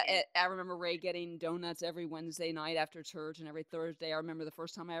I remember Ray getting donuts every Wednesday night after church and every Thursday. I remember the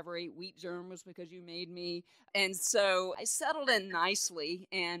first time I ever ate wheat germ was because you made me. And so I settled in nicely,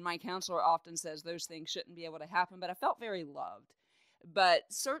 and my counselor often says those things shouldn't be able to happen, but I felt very loved. But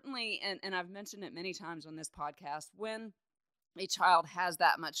certainly, and I've mentioned it many times on this podcast, when a child has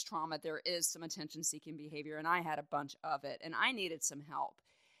that much trauma, there is some attention-seeking behavior, and I had a bunch of it, and I needed some help.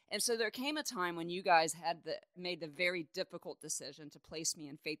 And so there came a time when you guys made the very difficult decision to place me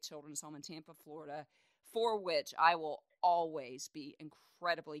in Faith Children's Home in Tampa, Florida, for which I will always be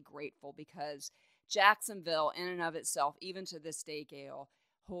incredibly grateful, because Jacksonville, in and of itself, even to this day, Gayle,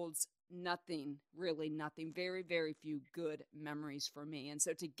 holds nothing, really nothing, very, very few good memories for me. And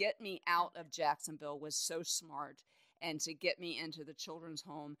so to get me out of Jacksonville was so smart. And to get me into the children's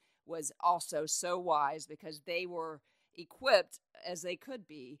home was also so wise, because they were equipped as they could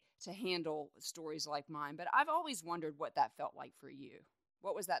be to handle stories like mine. But I've always wondered what that felt like for you.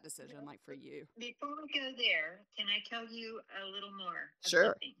 What was that decision like for you? Before we go there, can I tell you a little more?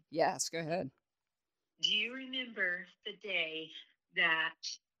 Sure. Yes, go ahead. Do you remember the day that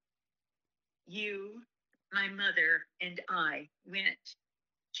you, my mother, and I went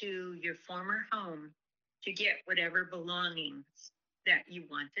to your former home to get whatever belongings that you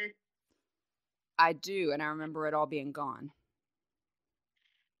wanted? I do, and I remember it all being gone.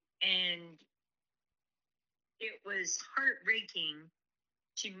 And it was heartbreaking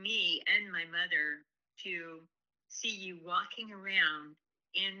to me and my mother to see you walking around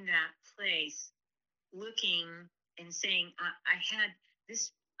in that place, looking and saying, I had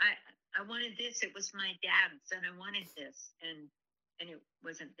this, I wanted this, it was my dad's, and I wanted this, and it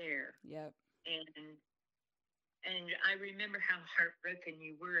wasn't there. Yep. And I remember how heartbroken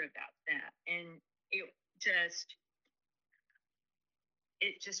you were about that. And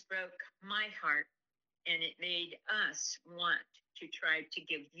it just broke my heart, and it made us want to try to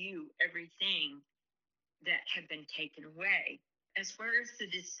give you everything that had been taken away. As far as the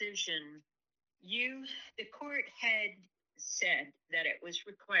decision, the court had said that it was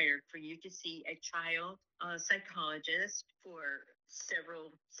required for you to see a child psychologist for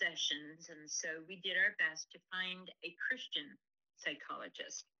several sessions, and so we did our best to find a Christian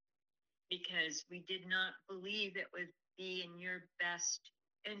psychologist, because we did not believe it would be in your best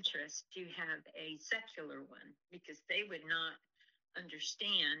interest to have a secular one because they would not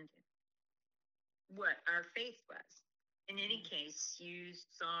understand what our faith was. In any case, you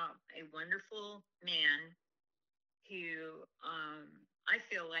saw a wonderful man who I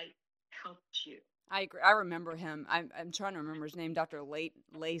feel like helped you. I agree. I remember him. I'm trying to remember his name. Dr.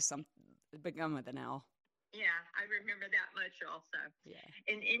 Lay something begun with an L. Yeah, I remember that much also. Yeah.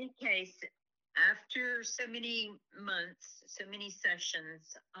 In any case, after so many months, so many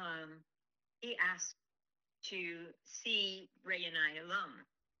sessions, he asked to see Ray and I alone.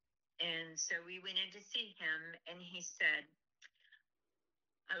 And so we went in to see him, and he said,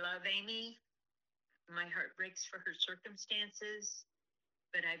 I love Amy. My heart breaks for her circumstances,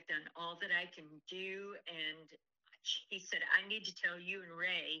 but I've done all that I can do. And he said, I need to tell you and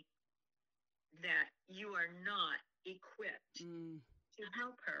Ray that you are not equipped to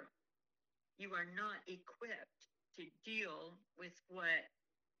help her. You are not equipped to deal with what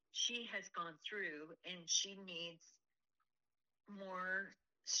she has gone through, and she needs more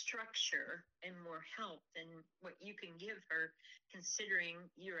structure and more help than what you can give her, considering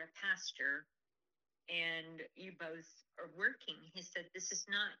you're a pastor and you both are working. He said, this is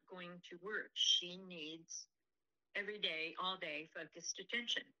not going to work. She needs every day, all day, focused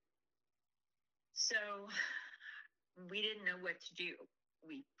attention. So we didn't know what to do.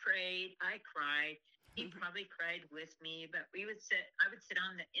 We prayed. I cried. He probably cried with me, but I would sit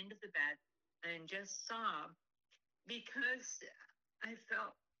on the end of the bed and just sob because I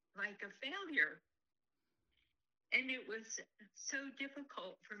felt like a failure. And it was so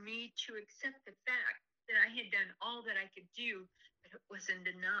difficult for me to accept the fact that I had done all that I could do, but it wasn't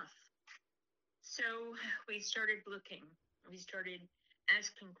enough. So we started looking. We started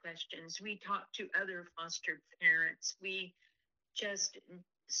asking questions. We talked to other foster parents. We just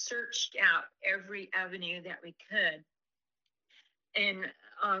searched out every avenue that we could. And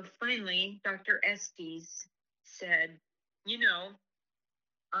finally, Dr. Estes said,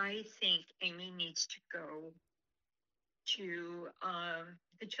 I think Amy needs to go to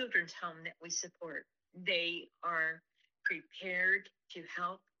the children's home that we support. They are prepared to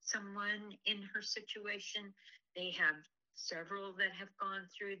help someone in her situation. They have several that have gone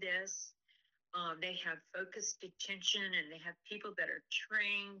through this. They have focused attention, and they have people that are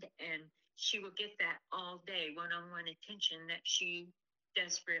trained, and she will get that all day one-on-one attention that she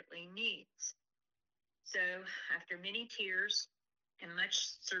desperately needs. So after many tears and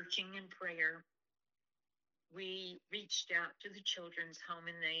much searching and prayer, we reached out to the children's home,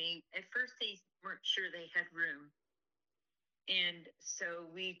 and at first they weren't sure they had room. And so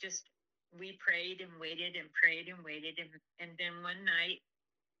we prayed and waited and prayed and waited. And then one night,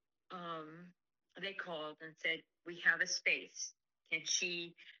 they called and said, we have a space. Can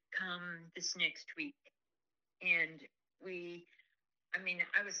she come this next week? And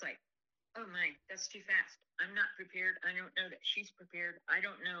I was like, oh my, that's too fast. I'm not prepared. I don't know that she's prepared. I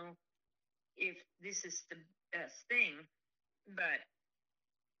don't know if this is the best thing, but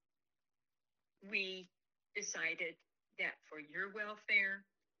we decided that for your welfare,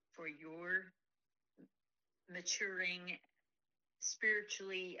 for your maturing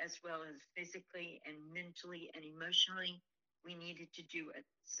spiritually as well as physically and mentally and emotionally, we needed to do it.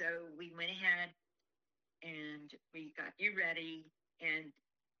 So we went ahead and we got you ready, and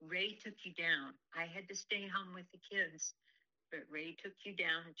Ray took you down. I had to stay home with the kids, but Ray took you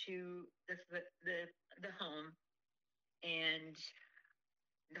down to the home, and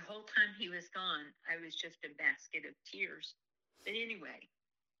the whole time he was gone, I was just a basket of tears. But anyway,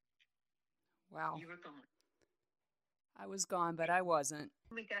 wow, you were gone. I was gone, but I wasn't.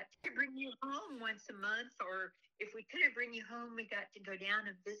 We got to bring you home once a month, or if we couldn't bring you home, we got to go down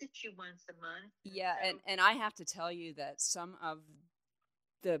and visit you once a month. Yeah, and I have to tell you that some of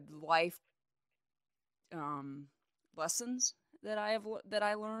the life lessons that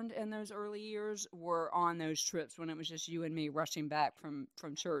I learned in those early years were on those trips when it was just you and me rushing back from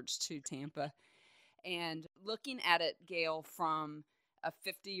church to Tampa. And looking at it, Gayle, from a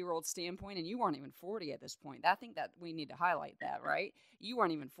 50-year-old standpoint, and you weren't even 40 at this point. I think that we need to highlight that, right? You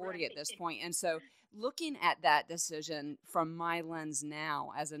weren't even 40 at this point. And so looking at that decision from my lens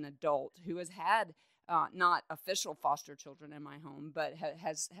now as an adult who has had not official foster children in my home, but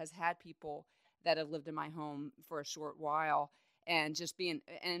has had people that have lived in my home for a short while, and just being,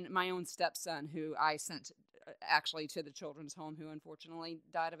 and my own stepson who I sent actually to the children's home, who unfortunately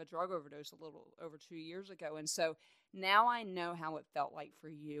died of a drug overdose a little over 2 years ago. And so now I know how it felt like for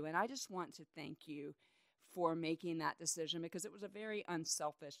you. And I just want to thank you for making that decision, because it was a very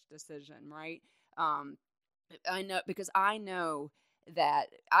unselfish decision, right? I know that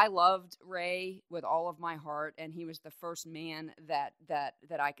I loved Ray with all of my heart, and he was the first man that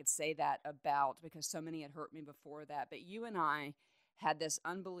I could say that about, because so many had hurt me before that. But you and I had this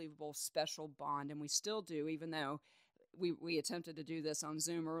unbelievable special bond, and we still do, even though we attempted to do this on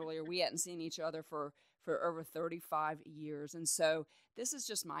Zoom earlier. We hadn't seen each other for over 35 years. And so this is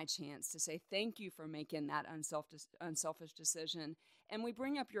just my chance to say thank you for making that unselfish decision. And we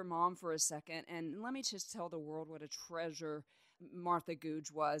bring up your mom for a second, and let me just tell the world what a treasure Martha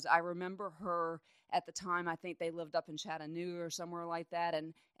Googe was. I remember her at the time. I think they lived up in Chattanooga or somewhere like that,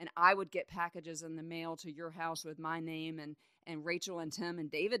 and I would get packages in the mail to your house with my name, and Rachel and Tim and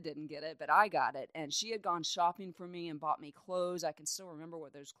David didn't get it, but I got it. And she had gone shopping for me and bought me clothes. I can still remember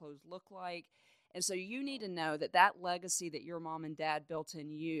what those clothes look like. And so you need to know that that legacy that your mom and dad built in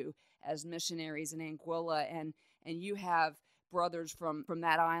you as missionaries in Anguilla, and you have brothers from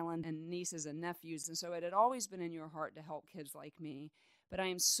that island and nieces and nephews. And so it had always been in your heart to help kids like me. But I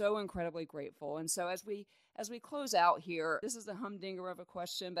am so incredibly grateful. And so as we close out here, this is a humdinger of a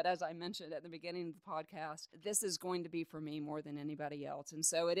question, but as I mentioned at the beginning of the podcast, this is going to be for me more than anybody else. And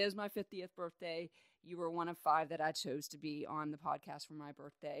so it is my 50th birthday. You were one of 5 that I chose to be on the podcast for my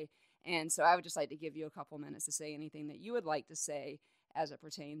birthday. And so I would just like to give you a couple minutes to say anything that you would like to say as it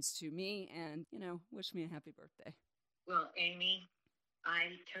pertains to me, and, wish me a happy birthday. Well, Amy,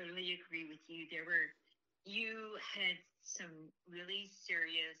 I totally agree with you. You had some really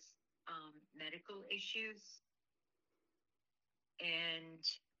serious medical issues, and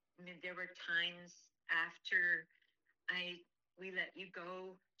there were times after we let you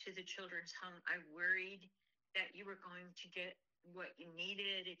go to the children's home, I worried that you were going to get what you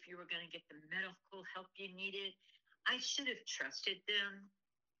needed, if you were going to get the medical help you needed. I should have trusted them,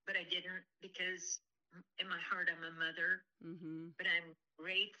 but I didn't, because in my heart, I'm a mother. Mm-hmm. But I'm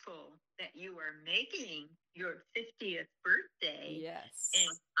grateful that you are making your 50th birthday. Yes.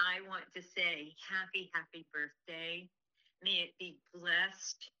 And I want to say happy birthday. May it be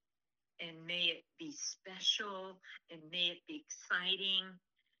blessed, and may it be special, and may it be exciting.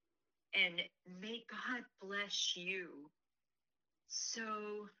 And may God bless you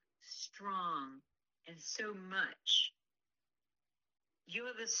so strong and so much. You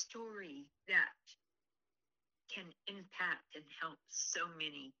have a story that can impact and help so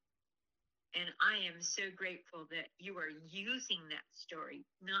many. And I am so grateful that you are using that story,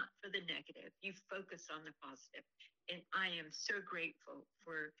 not for the negative. You focus on the positive. And I am so grateful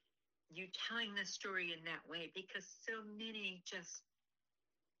for you telling the story in that way, because so many just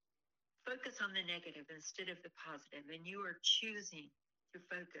focus on the negative instead of the positive. And you are choosing to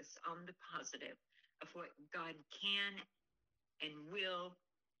focus on the positive of what God can and will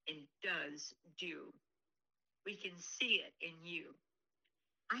and does do. We can see it in you.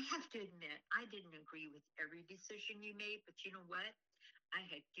 I have to admit, I didn't agree with every decision you made, but you know what? I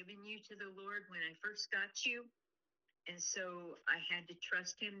had given you to the Lord when I first got you. And so I had to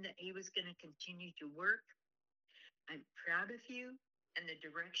trust him that he was going to continue to work. I'm proud of you and the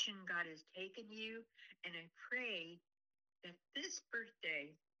direction God has taken you. And I pray that this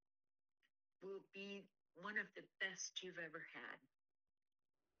birthday will be one of the best you've ever had.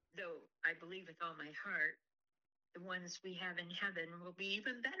 Though I believe with all my heart, the ones we have in heaven will be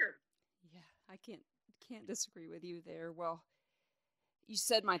even better. Yeah, I can't disagree with you there. Well, you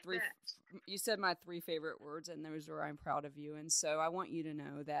said my three favorite words, and those are I'm proud of you. And so I want you to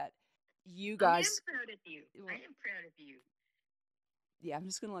know that you guys. I am proud of you. I am proud of you. Yeah, I'm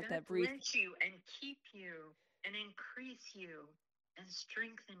just going to let God that breathe. bless you and keep you and increase you and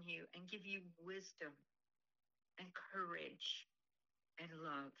strengthen you and give you wisdom and courage and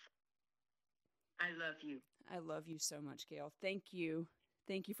love. I love you. I love you so much, Gayle. Thank you.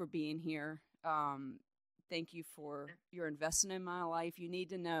 Thank you for being here. Thank you for your investment in my life. You need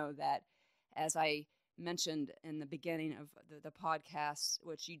to know that, as I mentioned in the beginning of the podcast,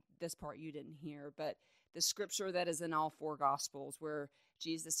 this part you didn't hear, but the scripture that is in all 4 Gospels, where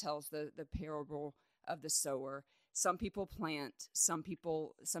Jesus tells the parable of the sower. Some people plant, some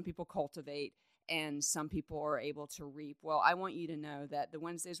people cultivate, and some people are able to reap. Well, I want you to know that the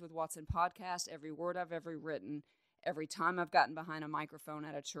Wednesdays with Watson podcast, every word I've ever written, every time I've gotten behind a microphone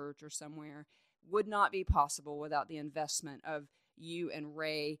at a church or somewhere, would not be possible without the investment of you and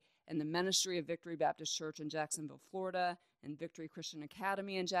Ray and the ministry of Victory Baptist Church in Jacksonville, Florida, and Victory Christian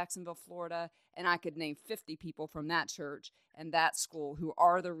Academy in Jacksonville, Florida. And I could name 50 people from that church and that school who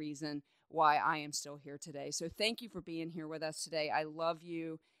are the reason why I am still here today. So thank you for being here with us today. I love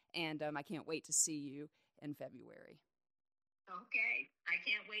you, and I can't wait to see you in February. Okay. I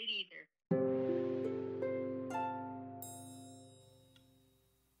can't wait either.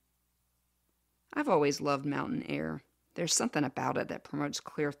 I've always loved mountain air. There's something about it that promotes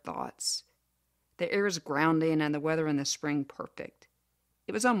clear thoughts. The air is grounding and the weather in the spring perfect.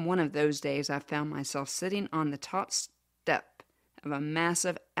 It was on one of those days I found myself sitting on the top step of a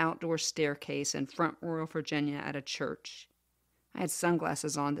massive outdoor staircase in Front Royal, Virginia at a church. I had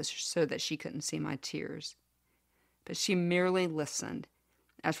sunglasses on so that she couldn't see my tears. But she merely listened,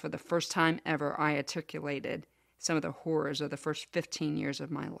 as for the first time ever I articulated some of the horrors of the first 15 years of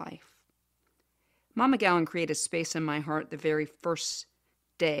my life. Mama Gowan created space in my heart the very first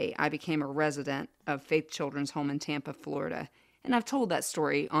day I became a resident of Faith Children's Home in Tampa, Florida. And I've told that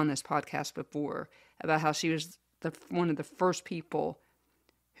story on this podcast before about how she was one of the first people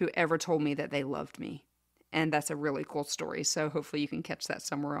who ever told me that they loved me. And that's a really cool story. So hopefully you can catch that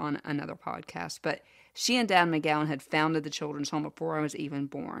somewhere on another podcast. But she and Dad McGowan had founded the Children's Home before I was even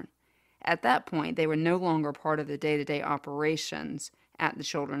born. At that point, they were no longer part of the day-to-day operations at the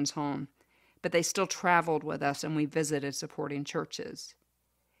Children's Home, but they still traveled with us and we visited supporting churches.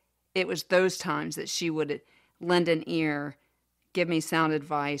 It was those times that she would lend an ear, give me sound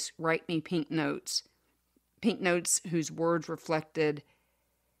advice, write me pink notes whose words reflected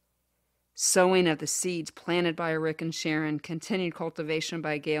sowing of the seeds planted by Rick and Sharon, continued cultivation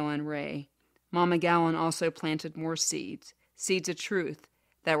by Gayle and Ray. Mama Gowan also planted more seeds of truth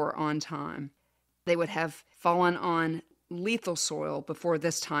that were on time. They would have fallen on lethal soil before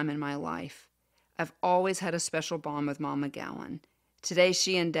this time in my life. I've always had a special bond with Mama Gowan. Today,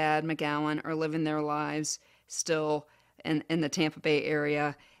 she and Dad McGowan are living their lives still in the Tampa Bay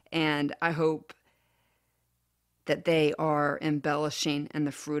area, and I hope that they are embellishing in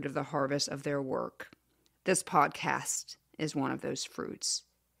the fruit of the harvest of their work. This podcast is one of those fruits.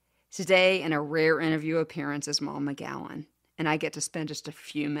 Today, in a rare interview appearance, is Mama Gowan, and I get to spend just a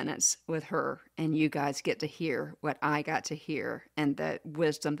few minutes with her, and you guys get to hear what I got to hear and the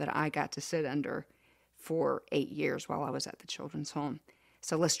wisdom that I got to sit under for 8 years while I was at the Children's Home.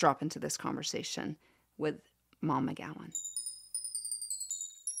 So let's drop into this conversation with Mama Gowan.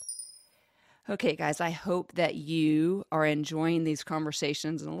 Okay, guys, I hope that you are enjoying these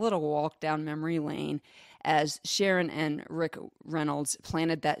conversations and a little walk down memory lane as Sharon and Rick Reynolds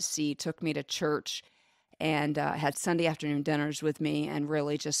planted that seed, took me to church, and had Sunday afternoon dinners with me and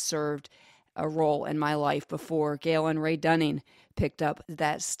really just served a role in my life before Gayle and Ray Dunning picked up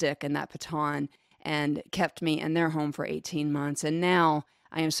that stick and that baton and kept me in their home for 18 months. And now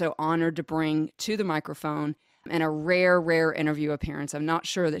I am so honored to bring to the microphone and a rare interview appearance. I'm not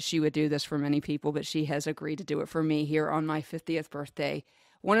sure that she would do this for many people, but she has agreed to do it for me here on my 50th birthday.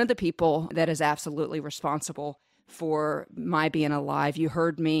 One of the people that is absolutely responsible for my being alive. You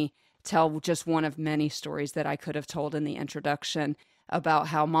heard me tell just one of many stories that I could have told in the introduction about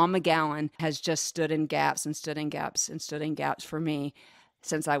how Mama Gowan has just stood in gaps for me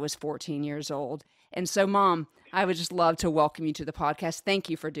since I was 14 years old. And so, Mom, I would just love to welcome you to the podcast. Thank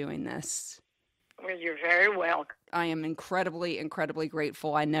you for doing this. Well, you're very welcome. I am incredibly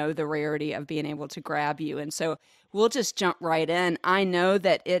grateful. I know the rarity of being able to grab you. And so we'll just jump right in. I know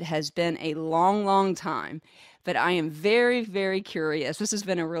that it has been a long time, but I am very curious. This has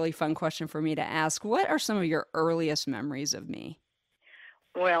been a really fun question for me to ask. What are some of your earliest memories of me?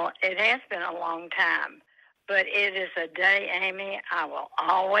 Well, it has been a long time, but it is a day, Amy, I will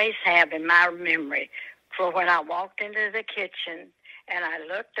always have in my memory for when I walked into the kitchen and I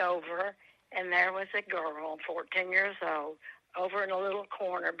looked over and there was a girl, 14 years old, over in a little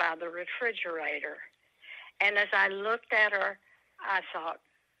corner by the refrigerator. And as I looked at her, I thought,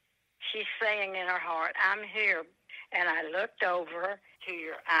 she's saying in her heart, I'm here. And I looked over to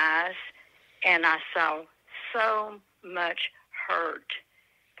your eyes, and I saw so much hurt,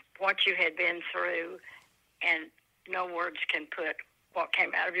 what you had been through, and no words can put what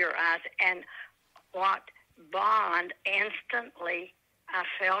came out of your eyes, and what bond instantly I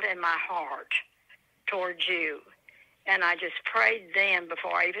felt in my heart towards you. And I just prayed then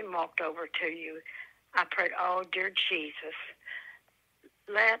before I even walked over to you. I prayed, oh, dear Jesus,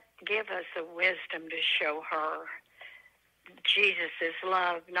 give us the wisdom to show her Jesus'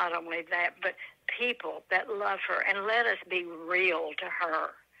 love, not only that, but people that love her, and let us be real to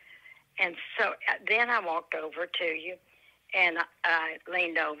her. And so then I walked over to you, and I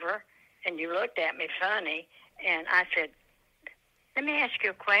leaned over, and you looked at me funny, and I said, let me ask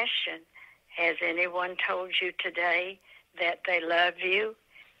you a question. Has anyone told you today that they love you?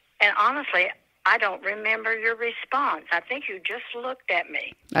 And honestly, I don't remember your response. I think you just looked at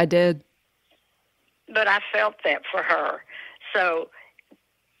me. I did. But I felt that for her. So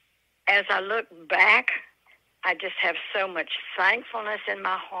as I look back, I just have so much thankfulness in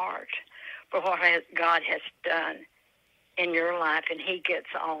my heart for what God has done in your life, and He gets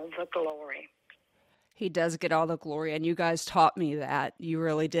all the glory. He does get all the glory, and you guys taught me that. You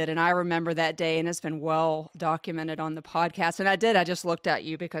really did. And I remember that day, and it's been well documented on the podcast. And I just looked at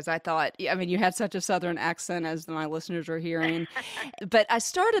you because I thought, I mean, you had such a Southern accent, as my listeners are hearing. But I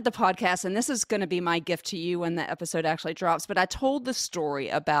started the podcast, and this is going to be my gift to you when the episode actually drops. But I told the story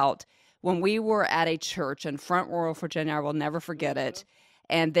about when we were at a church in Front Royal, Virginia. I will never forget it.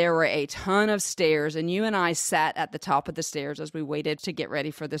 And there were a ton of stairs, and you and I sat at the top of the stairs as we waited to get ready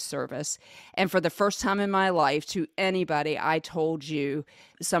for the service. And for the first time in my life, to anybody, I told you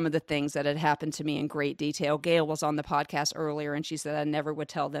some of the things that had happened to me in great detail. Gayle was on the podcast earlier, and she said I never would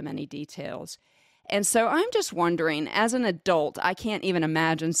tell them any details. And so I'm just wondering, as an adult, I can't even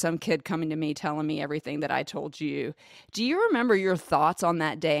imagine some kid coming to me telling me everything that I told you. Do you remember your thoughts on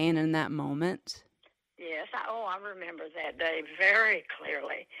that day and in that moment? Yes, I remember that day very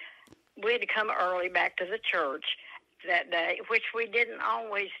clearly. We had to come early back to the church that day, which we didn't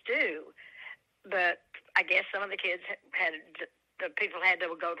always do. But I guess some of the kids the people had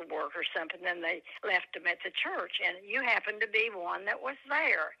to go to work or something, then they left them at the church. And you happened to be one that was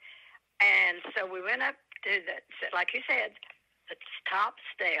there. And so we went up to like you said, the top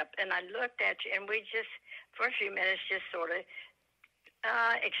step, and I looked at you, and we just, for a few minutes, just sort of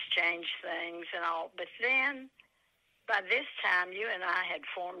exchange things and all. But then, by this time, you and I had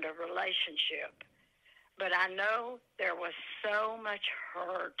formed a relationship. But I know there was so much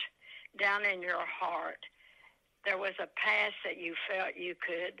hurt down in your heart. There was a past that you felt you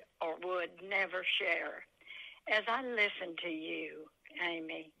could or would never share. As I listened to you,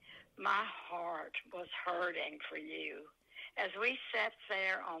 Amy, my heart was hurting for you. As we sat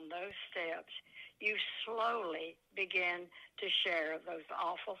there on those steps, you slowly began to share those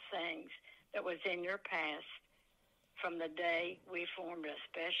awful things that was in your past from the day we formed a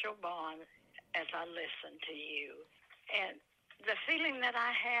special bond as I listened to you. And the feeling that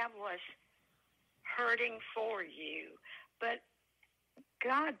I have was hurting for you, but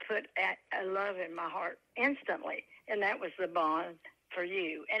God put a love in my heart instantly, and that was the bond for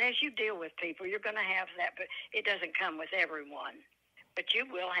you. And as you deal with people, you're going to have that, but it doesn't come with everyone. But you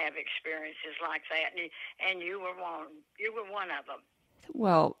will have experiences like that, and you were one. You were one of them.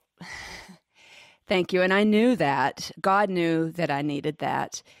 Well, thank you. And I knew that. God knew that I needed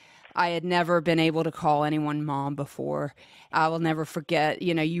that. I had never been able to call anyone mom before. I will never forget,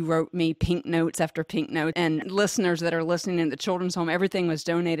 you wrote me pink notes after pink notes, and listeners that are listening in the children's home, everything was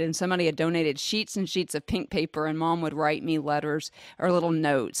donated, and somebody had donated sheets and sheets of pink paper, and Mom would write me letters or little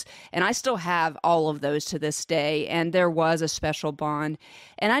notes. And I still have all of those to this day, and there was a special bond.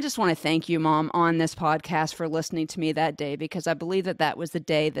 And I just want to thank you, Mom, on this podcast for listening to me that day, because I believe that that was the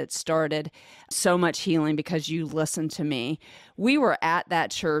day that started so much healing because you listened to me. We were at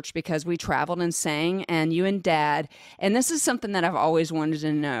that church because we traveled and sang, and you and Dad, and this is something that I've always wanted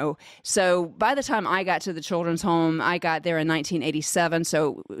to know. So by the time I got to the children's home, I got there in 1987,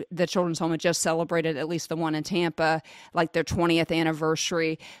 so the children's home had just celebrated, at least the one in Tampa, like their 20th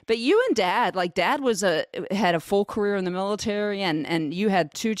anniversary. But you and Dad, like Dad had a full career in the military, and you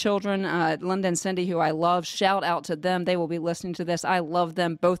had two children, Linda and Cindy, who I love. Shout out to them. They will be listening to this. I love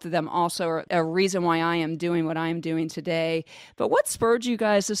them. Both of them also are a reason why I am doing what I am doing today. But what spurred you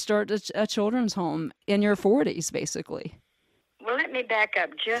guys to start a children's home in your 40s, basically? Well, let me back up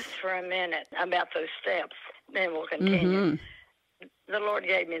just for a minute about those steps, then we'll continue. Mm-hmm. The Lord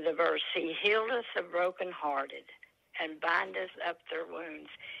gave me the verse, He healeth the brokenhearted and bindeth up their wounds.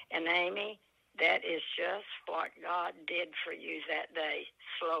 And Amy, that is just what God did for you that day,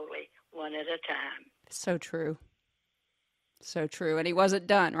 slowly, one at a time. So true. So true. And He wasn't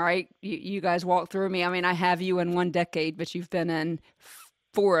done, right? You guys walked through me. I mean, I have you in 1 decade, but you've been in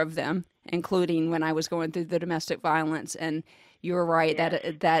 4 of them, including when I was going through the domestic violence. And you're right.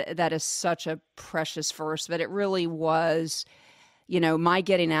 Yes. That is such a precious verse, but it really was, my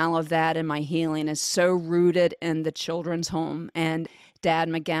getting out of that and my healing is so rooted in the children's home and Dad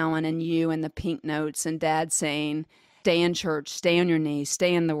McGowan and you and the pink notes and Dad saying, stay in church, stay on your knees,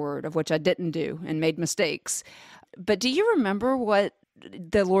 stay in the Word, of which I didn't do and made mistakes. But do you remember what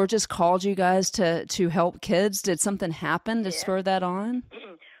the Lord just called you guys to help kids? Did something happen to spur that on?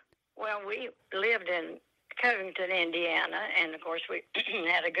 Well, we lived in Covington, Indiana, and of course we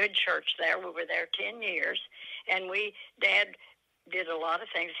had a good church there. We were there 10 years, and Dad did a lot of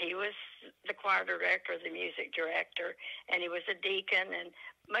things. He was the choir director, the music director, and he was a deacon and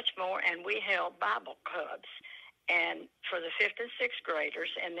much more, and we held Bible clubs. And for the 5th and 6th graders,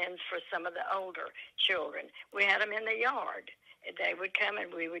 and then for some of the older children, we had them in the yard. they would come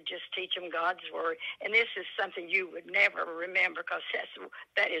and we would just teach them God's word. And this is something you would never remember because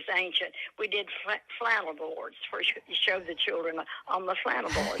that is ancient. We did flannel boards where you showed the children on the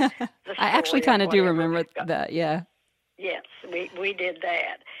flannel board. I actually kind of do remember that, yeah. Yes, we did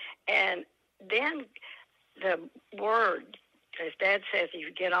that. And then the word, as Dad says,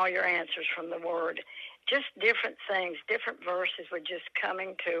 you get all your answers from the word. Just different things, different verses were just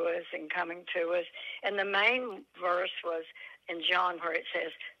coming to us. And the main verse was in John where it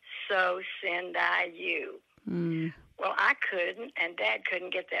says, "So send I you." Mm. Well, I couldn't, and Dad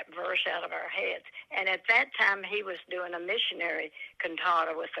couldn't get that verse out of our heads. And at that time, he was doing a missionary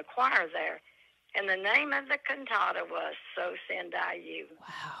cantata with the choir there. And the name of the cantata was "So Send I You."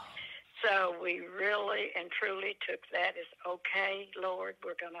 Wow. So we really and truly took that as, okay, Lord,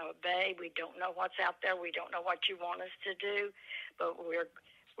 we're going to obey. We don't know what's out there. We don't know what you want us to do, but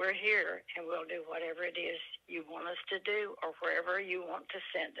we're here, and we'll do whatever it is you want us to do or wherever you want to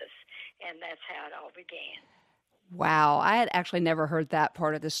send us. And that's how it all began. Wow, I had actually never heard that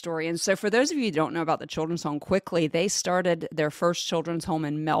part of the story. And so for those of you who don't know about the children's home, quickly, they started their first children's home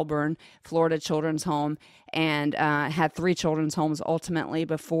in Melbourne, Florida Children's Home, and had 3 children's homes ultimately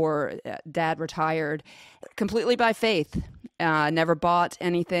before Dad retired, completely by faith. Never bought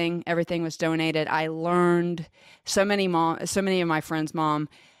anything. Everything was donated. I learned so many of my friends' mom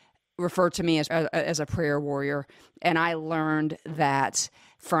referred to me as a prayer warrior, and I learned that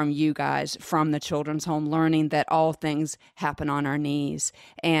from you guys, from the children's home, learning that all things happen on our knees.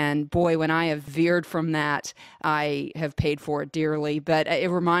 And boy, when I have veered from that, I have paid for it dearly. But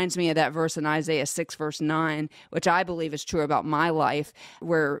it reminds me of that verse in Isaiah 6, verse 9, which I believe is true about my life,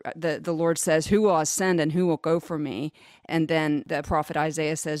 where the Lord says, "Who will ascend and who will go for me?" And then the prophet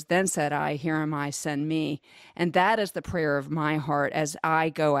Isaiah says, "Then said I, here am I, send me." And that is the prayer of my heart as I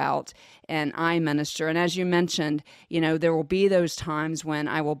go out and I minister. And as you mentioned, there will be those times when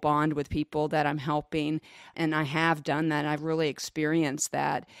I will bond with people that I'm helping, and I have done that. I've really experienced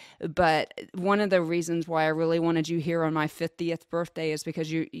that. But one of the reasons why I really wanted you here on my 50th birthday is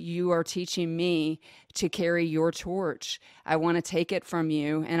because you are teaching me to carry your torch. I want to take it from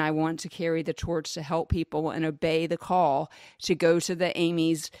you, and I want to carry the torch to help people and obey the call to go to the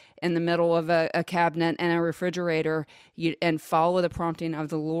Amy's in the middle of a cabinet and a refrigerator and follow the prompting of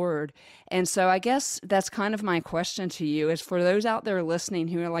the Lord. And so I guess that's kind of my question to you is for those out there listening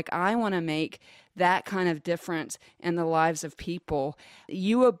who are like, I want to make that kind of difference in the lives of people.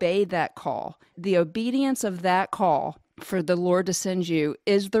 You obeyed that call. The obedience of that call for the Lord to send you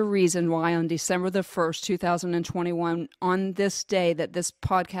is the reason why on December the 1st, 2021, on this day that this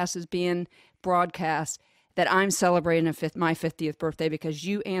podcast is being broadcast, that I'm celebrating my 50th birthday because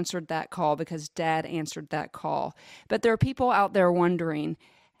you answered that call, because Dad answered that call. But there are people out there wondering,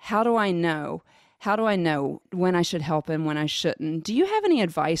 how do I know? How do I know when I should help and when I shouldn't? Do you have any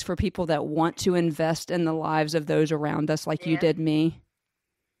advice for people that want to invest in the lives of those around us like you did me?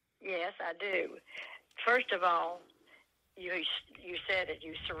 Yes, I do. First of all, you said it,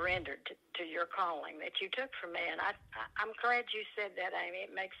 you surrendered to your calling that you took from me. And I'm glad you said that, Amy.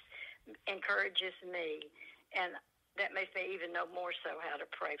 It encourages me, and that makes me even know more so how to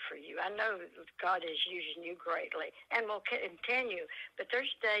pray for you. I know God is using you greatly and will continue, but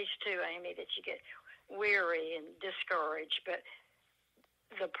there's days too, Amy, that you get weary and discouraged, but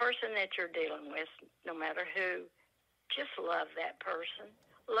the person that you're dealing with, no matter who, just love that person.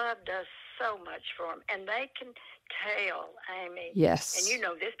 Love does so much for them, and they can tell, Amy. Yes. And you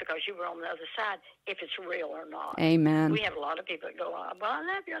know this because you were on the other side, if it's real or not. Amen. We have a lot of people that go, well, I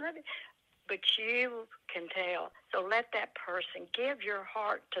love you. But you can tell. So let that person give your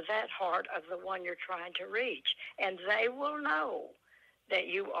heart to that heart of the one you're trying to reach, and they will know that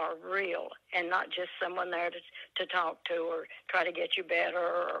you are real and not just someone there to talk to or try to get you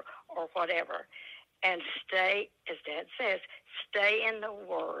better or whatever. And stay, as Dad says, stay in the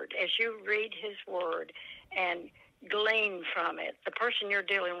Word. As you read His Word and glean from it, the person you're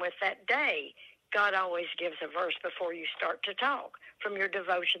dealing with that day, God always gives a verse before you start to talk from your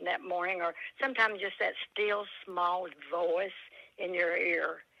devotion that morning, or sometimes just that still, small voice in your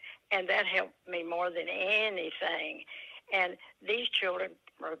ear. And that helped me more than anything. And these children,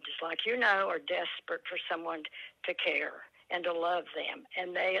 just like you know, are desperate for someone to care and to love them.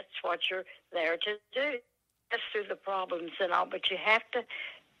 And that's what you're there to do. That's through the problems and all, but you have to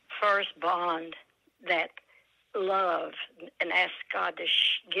first bond that love and ask God to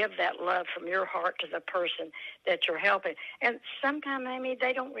give that love from your heart to the person that you're helping. And sometimes, Amy,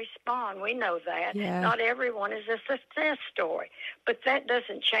 they don't respond. We know that. Yeah. Not everyone is a success story. But that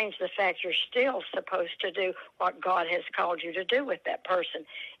doesn't change the fact you're still supposed to do what God has called you to do with that person.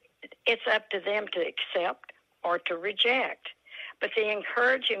 It's up to them to accept or to reject. But the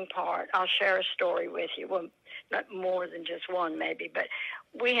encouraging part, I'll share a story with you. Well, not more than just one maybe, but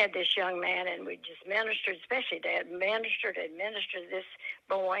we had this young man, and we just ministered, especially Dad, administered this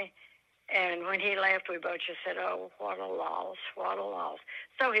boy. And when he left, we both just said, oh, what a loss, what a loss.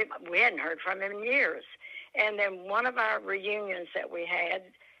 So we hadn't heard from him in years. And then one of our reunions that we had,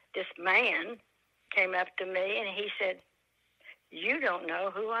 this man came up to me, and he said, you don't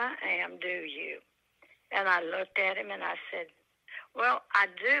know who I am, do you? And I looked at him, and I said, well, I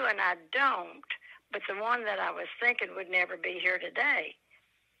do and I don't, but the one that I was thinking would never be here today.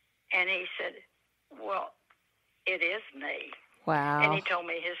 And he said, well, it is me. Wow. And he told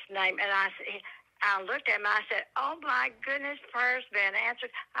me his name. And I looked at him, and I said, oh, my goodness, prayer's been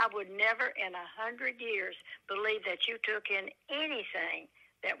answered. I would never in 100 years believe that you took in anything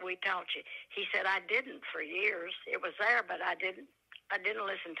that we taught you. He said, I didn't for years. It was there, but I didn't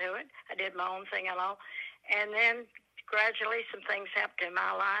listen to it. I did my own thing alone. And then gradually some things happened in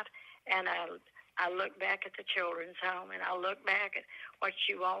my life, and I look back at the children's home, and I look back at what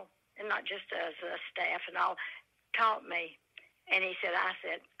you all, and not just as a staff and all, taught me. And he said, I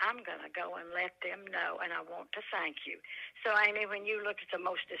said, I'm going to go and let them know, and I want to thank you. So, Amy, when you look at the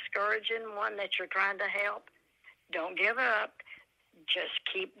most discouraging one that you're trying to help, don't give up. Just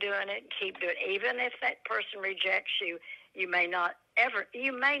keep doing it, Even if that person rejects you, you may know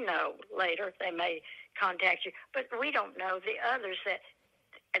later, they may contact you, but we don't know the others that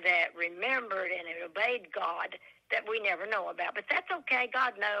remembered and obeyed God that we never know about. But that's okay.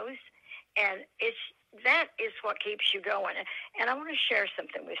 God knows, and that is what keeps you going. And I want to share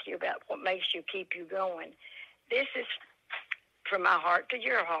something with you about what makes you keep you going. This is from my heart to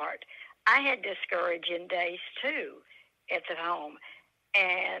your heart. I had discouraging days too at the home,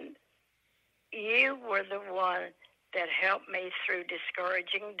 and you were the one that helped me through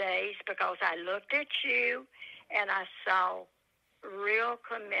discouraging days, because I looked at you and I saw real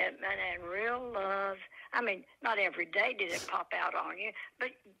commitment and real love. I mean, not every day did it pop out on you, but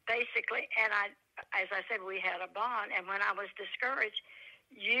basically, and as I said, we had a bond, and when I was discouraged,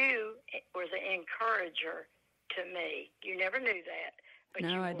 you were the encourager to me. You never knew that, but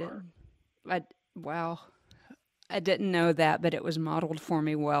no, you I were. didn't. Wow. I didn't know that, but it was modeled for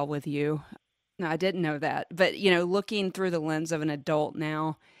me well with you. No, I didn't know that. But, looking through the lens of an adult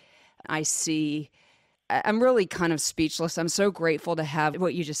now, I'm really kind of speechless. I'm so grateful to have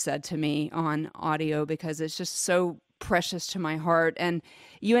what you just said to me on audio, because it's just so precious to my heart. And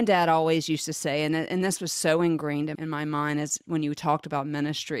you and Dad always used to say, and this was so ingrained in my mind, as when you talked about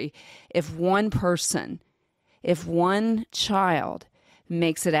ministry, if one child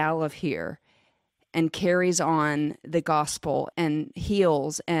makes it out of here and carries on the gospel and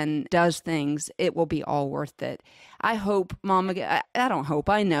heals and does things, it will be all worth it. I hope, Mama, I don't hope,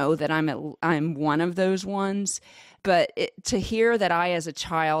 I know that I'm one of those ones, but to hear that I, as a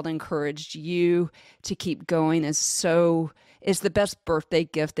child, encouraged you to keep going is the best birthday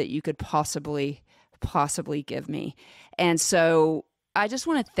gift that you could possibly give me. And so I just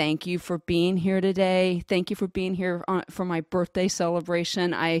want to thank you for being here today. Thank you for being here for my birthday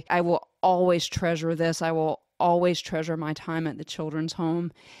celebration. I will always treasure this. I will always treasure my time at the children's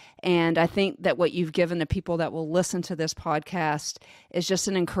home. And I think that what you've given to people that will listen to this podcast is just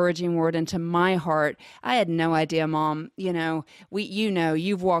an encouraging word into my heart. I had no idea, Mom.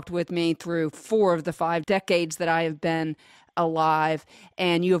 You've walked with me through 4 of the 5 decades that I have been alive,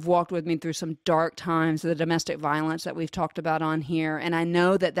 and you have walked with me through some dark times, the domestic violence that we've talked about on here. And I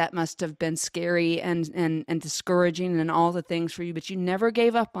know that must have been scary and discouraging and all the things for you, but you never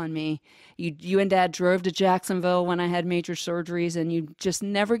gave up on me. You and Dad drove to Jacksonville when I had major surgeries, and you just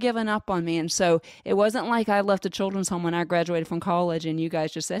never given up on me. And so it wasn't like I left a children's home when I graduated from college and you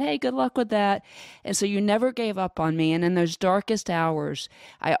guys just said, hey, good luck with that. And so you never gave up on me. And in those darkest hours,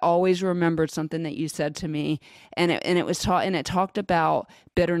 I always remembered something that you said to me, and it was taught. And it talked about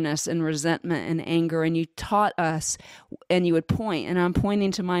bitterness and resentment and anger. And you taught us, and you would point, and I'm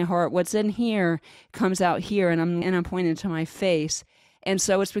pointing to my heart. What's in here comes out here, and I'm pointing to my face. And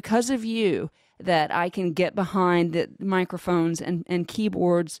so it's because of you that I can get behind the microphones and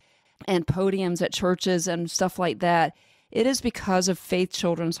keyboards and podiums at churches and stuff like that. It is because of Faith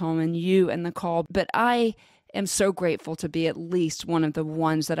Children's Home and you and the call. But I am so grateful to be at least one of the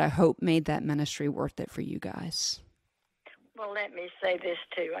ones that I hope made that ministry worth it for you guys. Well, let me say this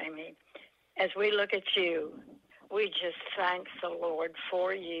too, Amy. As we look at you, we just thank the Lord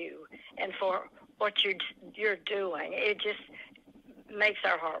for you and for what you're doing. It just makes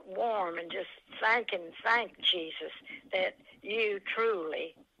our heart warm, and just thank Jesus that you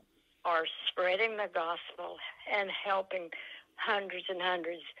truly are spreading the gospel and helping hundreds and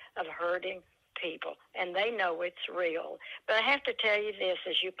hundreds of hurting people, and they know it's real. But I have to tell you this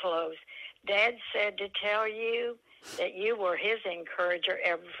as you close. Dad said to tell you that you were his encourager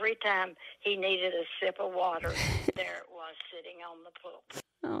every time he needed a sip of water. There it was, sitting on the pulpit.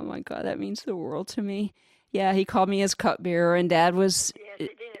 Oh my God, that means the world to me. Yeah, he called me his cupbearer, and Dad was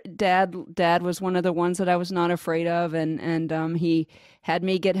Dad was one of the ones that I was not afraid of, and he had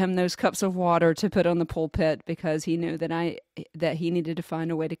me get him those cups of water to put on the pulpit because he knew that he needed to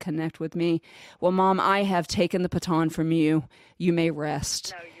find a way to connect with me. Well, Mom, I have taken the baton from you. You may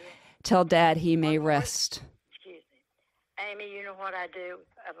rest. No, Tell Dad he may rest. Excuse me. Amy, you know what I do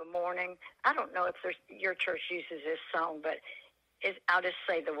of a morning? I don't know if your church uses this song, but I'll just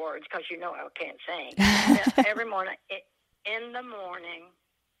say the words because you know I can't sing. Every morning, in the morning,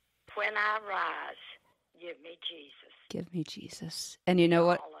 when I rise, give me Jesus. Give me Jesus. And you know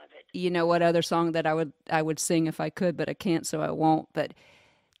what? All of it. You know what other song that I would sing if I could, but I can't, so I won't. But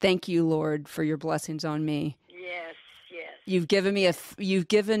thank you, Lord, for your blessings on me. Yes, yes. You've given me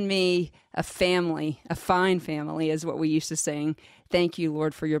a family, a fine family, is what we used to sing. Thank you,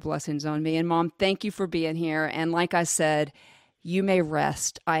 Lord, for your blessings on me. And Mom, thank you for being here. And like I said, you may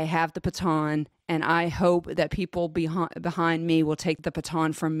rest. I have the baton, and I hope that people behind me will take the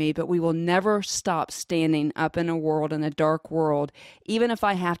baton from me, but we will never stop standing up in a dark world. Even if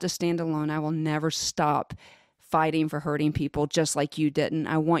I have to stand alone, I will never stop fighting for hurting people just like you didn't.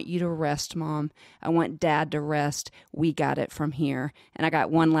 I want you to rest, Mom. I want Dad to rest. We got it from here. And I got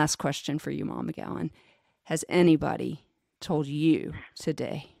one last question for you, Mom McGowan. Has anybody told you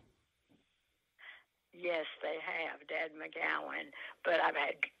today? Yes, they have, Dad McGowan, but I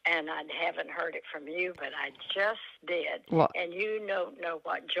haven't heard it from you, but I just did. Well, and you know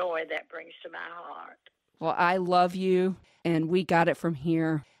what joy that brings to my heart. Well, I love you, and we got it from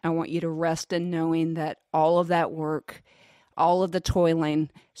here. I want you to rest in knowing that all of that work, all of the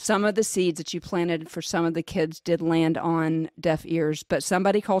toiling, some of the seeds that you planted for some of the kids did land on deaf ears, but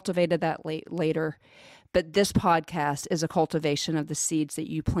somebody cultivated that later. But this podcast is a cultivation of the seeds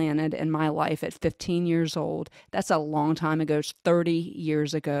that you planted in my life at 15 years old. That's a long time ago. It's 30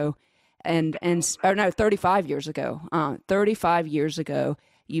 years ago. 35 years ago. 35 years ago,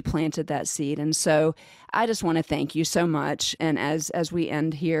 you planted that seed. And so I just want to thank you so much. And as we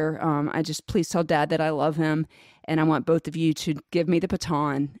end here, please tell Dad that I love him. And I want both of you to give me the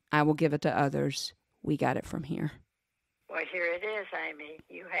baton. I will give it to others. We got it from here. Well, here it is, Amy.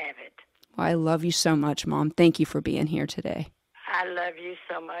 You have it. Well, I love you so much, Mom. Thank you for being here today. I love you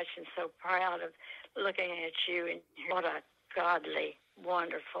so much and so proud of looking at you, and what a godly,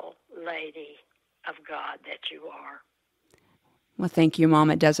 wonderful lady of God that you are. Well, thank you,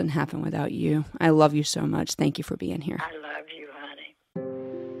 Mom. It doesn't happen without you. I love you so much. Thank you for being here. I love you, honey.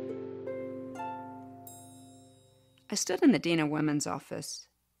 I stood in the Dean of Women's office.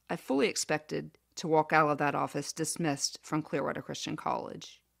 I fully expected to walk out of that office dismissed from Clearwater Christian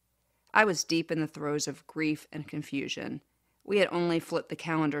College. I was deep in the throes of grief and confusion. We had only flipped the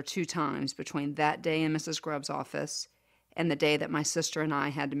calendar 2 times between that day in Mrs. Grubb's office and the day that my sister and I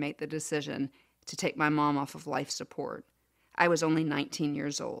had to make the decision to take my mom off of life support. I was only 19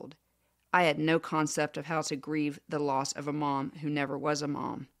 years old. I had no concept of how to grieve the loss of a mom who never was a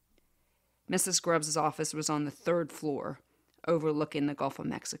mom. Mrs. Grubb's office was on the 3rd floor, overlooking the Gulf of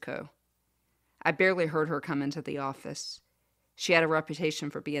Mexico. I barely heard her come into the office. She had a reputation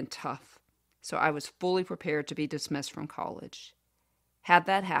for being tough, so I was fully prepared to be dismissed from college. Had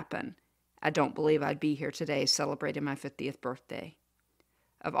that happen, I don't believe I'd be here today celebrating my 50th birthday.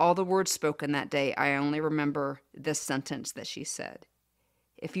 Of all the words spoken that day, I only remember this sentence that she said.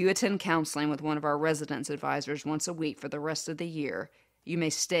 If you attend counseling with one of our residence advisors once a week for the rest of the year, you may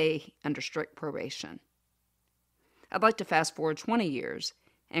stay under strict probation. I'd like to fast forward 20 years,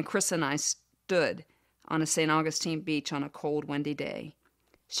 and Chris and I stood on a St. Augustine beach on a cold, windy day.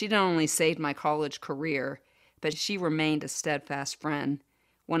 She not only saved my college career, but she remained a steadfast friend,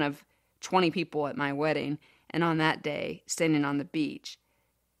 one of 20 people at my wedding, and on that day, standing on the beach,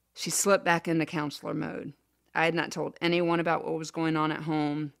 she slipped back into counselor mode. I had not told anyone about what was going on at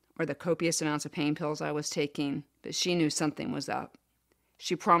home or the copious amounts of pain pills I was taking, but she knew something was up.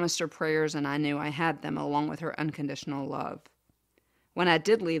 She promised her prayers, and I knew I had them, along with her unconditional love. When I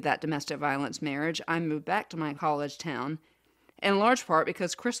did leave that domestic violence marriage, I moved back to my college town, in large part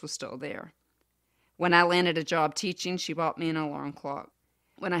because Chris was still there. When I landed a job teaching, she bought me an alarm clock.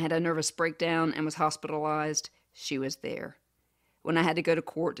 When I had a nervous breakdown and was hospitalized, she was there. When I had to go to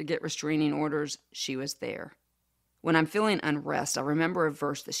court to get restraining orders, she was there. When I'm feeling unrest, I remember a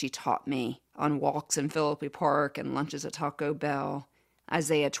verse that she taught me on walks in Philippi Park and lunches at Taco Bell,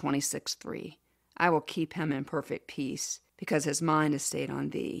 Isaiah 26:3. I will keep him in perfect peace, because his mind is stayed on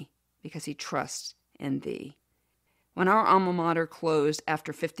thee. because he trusts in thee. When our alma mater closed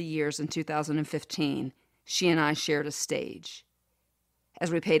after 50 years in 2015, she and I shared a stage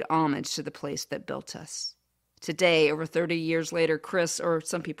as we paid homage to the place that built us. Today, over 30 years later, Chris, or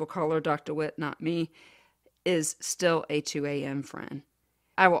some people call her Dr. Witt, not me, is still a 2 a.m. friend.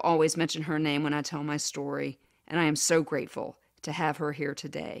 I will always mention her name when I tell my story, and I am so grateful to have her here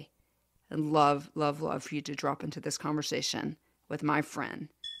today. And love, love, love for you to drop into this conversation with my friend,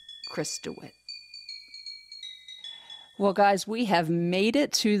 Chris DeWitt. Well, guys, we have made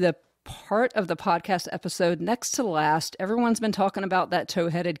it to the part of the podcast episode next to last. Everyone's been talking about that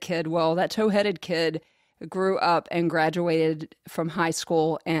tow-headed kid. Well, that tow-headed kid grew up and graduated from high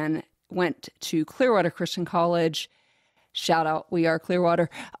school and went to Clearwater Christian College. Shout out, we are Clearwater,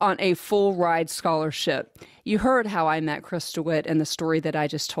 on a full ride scholarship. You heard how I met Chris DeWitt in the story that I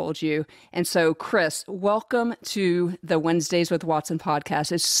just told you. And so, Chris, welcome to the Wednesdays with Watson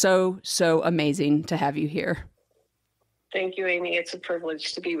podcast. It's so, so amazing to have you here. Thank you, Amy. It's a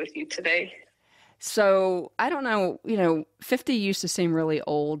privilege to be with you today. So, I don't know, 50 used to seem really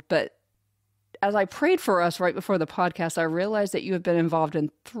old, but as I prayed for us right before the podcast, I realized that you have been involved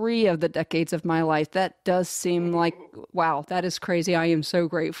in 3 of the decades of my life. That does seem like, wow, that is crazy. I am so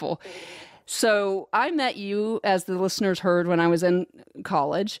grateful. So I met you, as the listeners heard, when I was in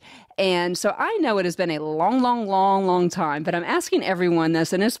college. And so I know it has been a long, long, long, long time, but I'm asking everyone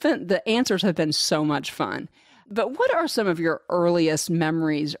this, and the answers have been so much fun. But what are some of your earliest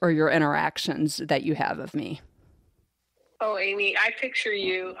memories or your interactions that you have of me? Oh, Amy, I picture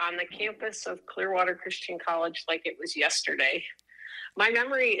you on the campus of Clearwater Christian College like it was yesterday. My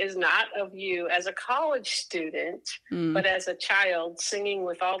memory is not of you as a college student, but as a child singing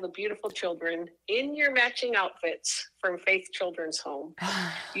with all the beautiful children in your matching outfits from Faith Children's Home.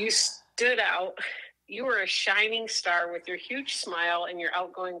 You stood out. You were a shining star with your huge smile and your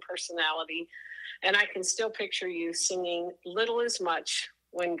outgoing personality. And I can still picture you singing Little is Much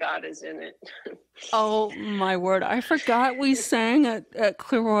when God is in it. Oh, my word. I forgot we sang at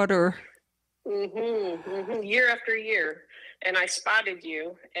Clearwater. Year after year. And I spotted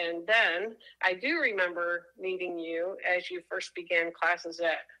you. And then I do remember meeting you as you first began classes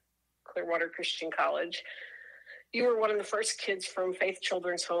at Clearwater Christian College. You were one of the first kids from Faith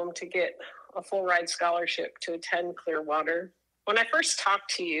Children's Home to get a full ride scholarship to attend Clearwater. When I first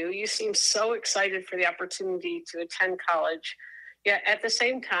talked to you, you seemed so excited for the opportunity to attend college. Yet at the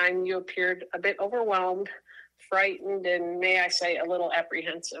same time, you appeared a bit overwhelmed, frightened, and may I say a little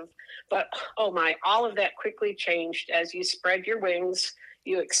apprehensive. But oh my, all of that quickly changed as you spread your wings,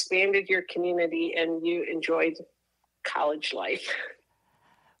 you expanded your community, and you enjoyed college life.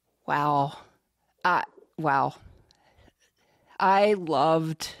 Wow. Wow. I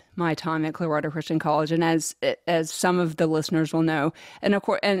loved my time at Clearwater Christian College, and as some of the listeners will know, and of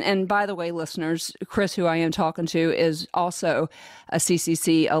course, and by the way, listeners, Chris, who I am talking to, is also a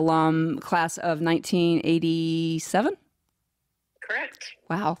CCC alum, class of 1987. Correct.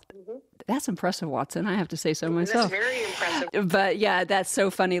 Wow. That's impressive, Watson. I have to say so myself. That's very impressive. But yeah, that's so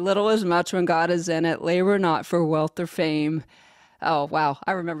funny. Little is much when God is in it. Labor not for wealth or fame. Oh, wow.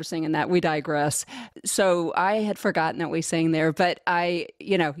 I remember singing that. We digress. So I had forgotten that we sang there, but I,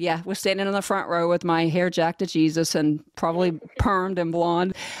 was standing in the front row with my hair jacked to Jesus and probably permed and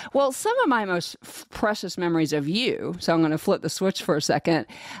blonde. Well, some of my most precious memories of you, so I'm going to flip the switch for a second,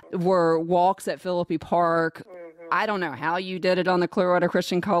 were walks at Philippi Park. I don't know how you did it on the Clearwater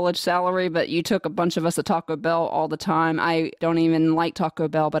Christian College salary, but you took a bunch of us to Taco Bell all the time. I don't even like Taco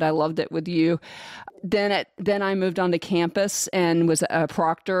Bell, but I loved it with you. Then I moved onto campus and was a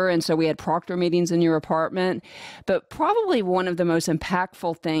proctor, and so we had proctor meetings in your apartment. But probably one of the most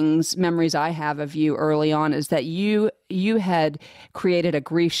impactful memories I have of you early on is that you had created a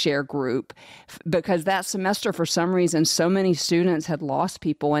grief share group, because that semester, for some reason, so many students had lost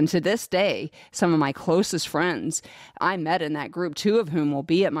people. And to this day, some of my closest friends I met in that group, 2 of whom will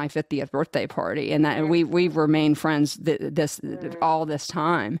be at my 50th birthday party, and that we've remained friends all this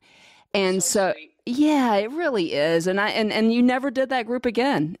time. And so yeah, it really is. And you never did that group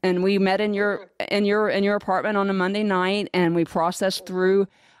again. And we met in your apartment on a Monday night, and we processed through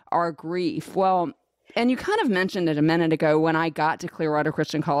our grief. Well, and you kind of mentioned it a minute ago. When I got to Clearwater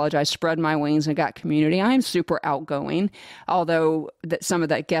Christian College, I spread my wings and got community. I am super outgoing, although some of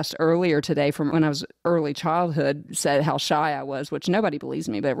that guests earlier today from when I was early childhood said how shy I was, which nobody believes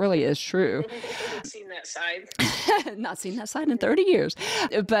me, but it really is true. I've seen that side. Not seen that side in 30 years.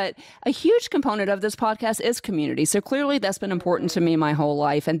 But a huge component of this podcast is community. So clearly that's been important to me my whole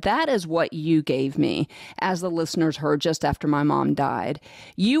life. And that is what you gave me, as the listeners heard just after my mom died.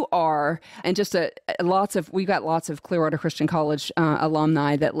 You are, and just a we've got lots of Clearwater Christian College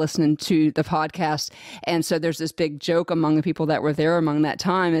alumni that listen to the podcast. And so there's this big joke among the people that were there among that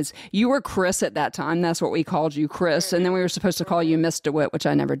time is you were Chris at that time. That's what we called you, Chris. And then we were supposed to call you Miss DeWitt, which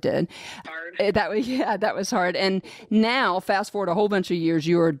I never did. Hard. That was hard. And now, fast forward a whole bunch of years,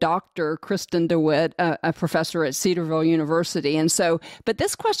 you are Dr. Kristen DeWitt, a professor at Cedarville University. And so, but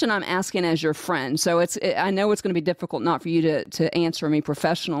this question I'm asking as your friend, so I know it's going to be difficult not for you to answer me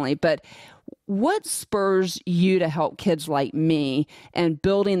professionally, but what spurs you to help kids like me and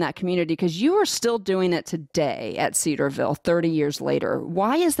building that community? Because you are still doing it today at Cedarville 30 years later.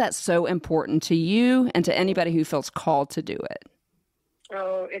 Why is that so important to you and to anybody who feels called to do it?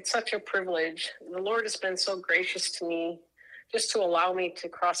 Oh, it's such a privilege. The Lord has been so gracious to me just to allow me to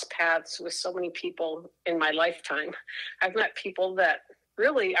cross paths with so many people in my lifetime. I've met people that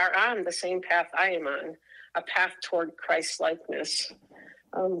really are on the same path I am on, a path toward Christ-likeness.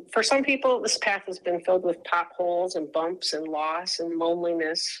 For some people, this path has been filled with potholes and bumps and loss and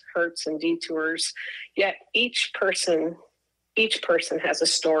loneliness, hurts and detours. Yet each person has a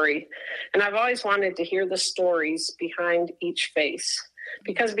story. And I've always wanted to hear the stories behind each face.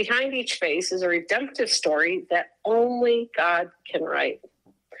 Because behind each face is a redemptive story that only God can write.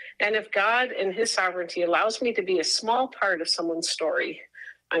 And if God in his sovereignty allows me to be a small part of someone's story,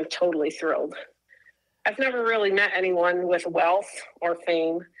 I'm totally thrilled. I've never really met anyone with wealth or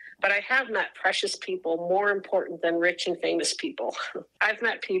fame, but I have met precious people more important than rich and famous people. I've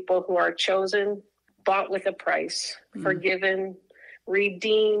met people who are chosen, bought with a price, forgiven,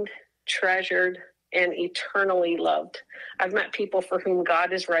 redeemed, treasured, and eternally loved. I've met people for whom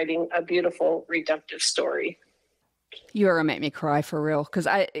God is writing a beautiful, redemptive story. You're gonna make me cry for real, because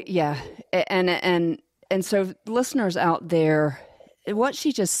and so listeners out there, what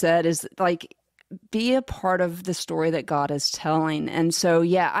she just said is like, be a part of the story that God is telling. And so,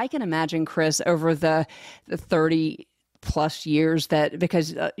 yeah, I can imagine, Chris, over the 30 plus years that,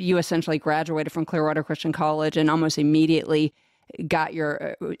 because you essentially graduated from Clearwater Christian College and almost immediately got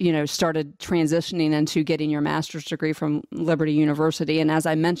your, started transitioning into getting your master's degree from Liberty University. And as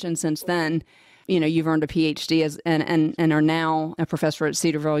I mentioned, since then, you've earned a PhD and are now a professor at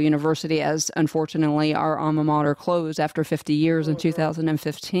Cedarville University, as unfortunately our alma mater closed after 50 years in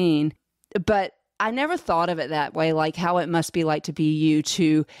 2015. But I never thought of it that way, like how it must be like to be you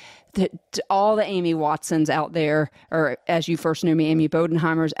to all the Amy Watsons out there, or as you first knew me, Amy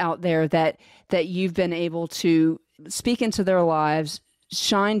Bodenheimers out there, that you've been able to speak into their lives,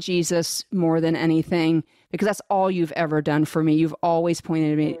 shine Jesus more than anything, because that's all you've ever done for me. You've always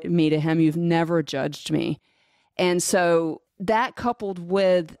pointed me to him. You've never judged me. And so that, coupled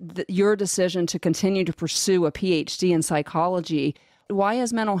with your decision to continue to pursue a PhD in psychology, why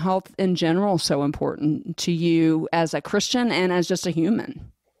is mental health in general so important to you as a Christian and as just a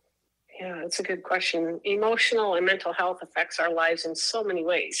human? Yeah, it's a good question. Emotional and mental health affects our lives in so many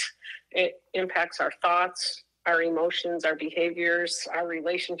ways. It impacts our thoughts, our emotions, our behaviors, our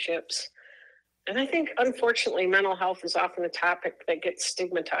relationships. And I think, unfortunately, mental health is often a topic that gets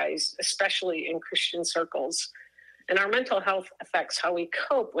stigmatized, especially in Christian circles. And our mental health affects how we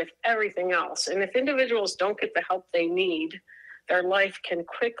cope with everything else. And if individuals don't get the help they need, their life can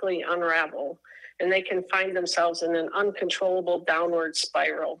quickly unravel, and they can find themselves in an uncontrollable downward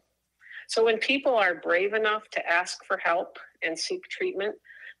spiral. So when people are brave enough to ask for help and seek treatment,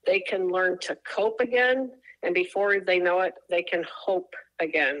 they can learn to cope again, and before they know it, they can hope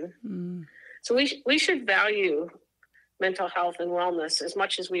again. So we should value mental health and wellness as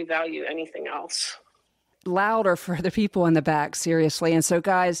much as we value anything else. Louder for the people in the back, seriously. And so,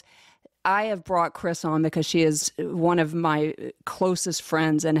 guys, I have brought Chris on because she is one of my closest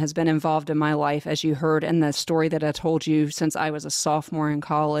friends and has been involved in my life, as you heard in the story that I told you, since I was a sophomore in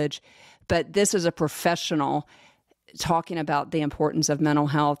college. But this is a professional talking about the importance of mental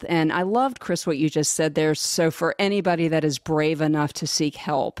health. And I loved, Chris, what you just said there. So for anybody that is brave enough to seek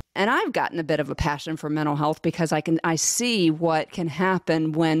help, and I've gotten a bit of a passion for mental health because I see what can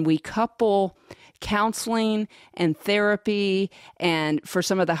happen when we couple counseling and therapy, and for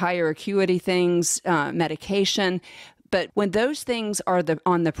some of the higher acuity things, medication. But when those things are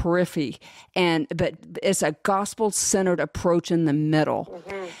on the periphery, but it's a gospel-centered approach in the middle,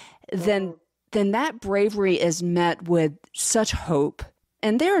 then that bravery is met with such hope.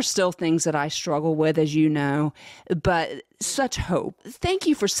 And there are still things that I struggle with, as you know, but such hope. Thank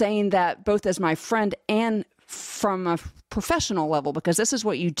you for saying that, both as my friend and from a professional level, because this is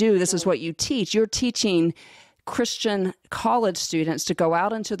what you do. This is what you teach. You're teaching Christian college students to go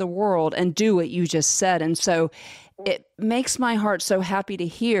out into the world and do what you just said. And so it makes my heart so happy to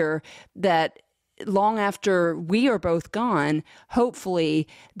hear that long after we are both gone, hopefully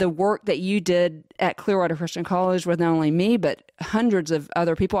the work that you did at Clearwater Christian College with not only me, but hundreds of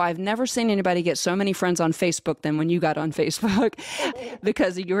other people. I've never seen anybody get so many friends on Facebook than when you got on Facebook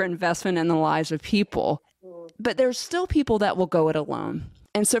because of your investment in the lives of people. But there's still people that will go it alone.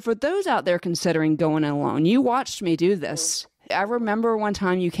 And so for those out there considering going it alone, you watched me do this. I remember one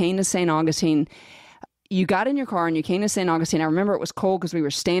time you came to St. Augustine. You got in your car and you came to St. Augustine. I remember it was cold because we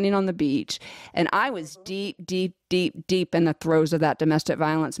were standing on the beach, and I was deep, deep, deep, deep in the throes of that domestic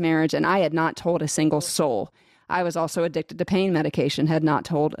violence marriage, and I had not told a single soul. I was also addicted to pain medication, had not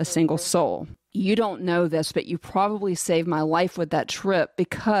told a single soul. You don't know this, but you probably saved my life with that trip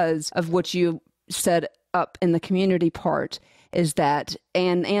because of what you said up in the community part is that,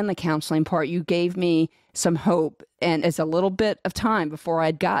 and the counseling part, you gave me some hope, and it's a little bit of time before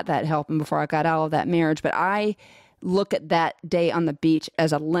I'd got that help and before I got out of that marriage. But I look at that day on the beach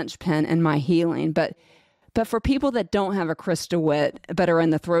as a linchpin in my healing. But for people that don't have a Chris DeWitt, but are in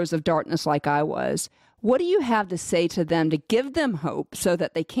the throes of darkness like I was, what do you have to say to them to give them hope so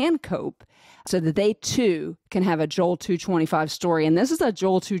that they can cope, so that they too can have a Joel 2:25 story? And this is a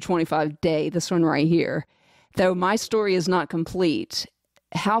Joel 2:25 day, this one right here. Though my story is not complete,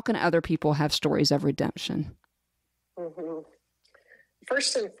 how can other people have stories of redemption? Mm-hmm.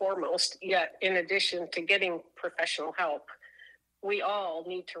 First and foremost, yet in addition to getting professional help, we all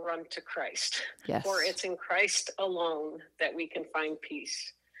need to run to Christ. Yes. For it's in Christ alone that we can find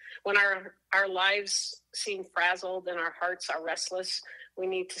peace. When our lives seem frazzled and our hearts are restless, we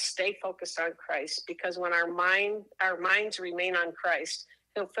need to stay focused on Christ, because when our minds remain on Christ,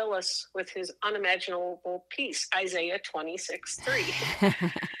 He'll fill us with His unimaginable peace. Isaiah 26:3.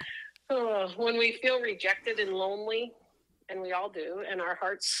 When we feel rejected and lonely, and we all do, and our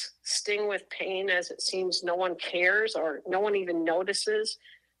hearts sting with pain as it seems no one cares or no one even notices,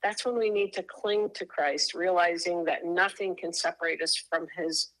 that's when we need to cling to Christ, realizing that nothing can separate us from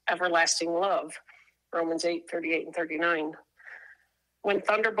His everlasting love. Romans 8:38 and 39. When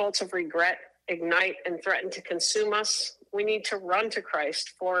thunderbolts of regret ignite and threaten to consume us, we need to run to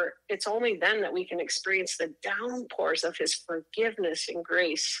Christ, for it's only then that we can experience the downpours of His forgiveness and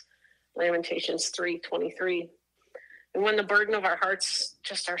grace. Lamentations 3:23. And when the burden of our hearts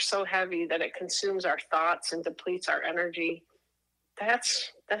just are so heavy that it consumes our thoughts and depletes our energy,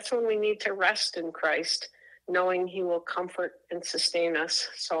 that's when we need to rest in Christ, knowing He will comfort and sustain us.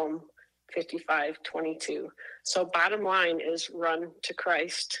 Psalm 55:22. So bottom line is run to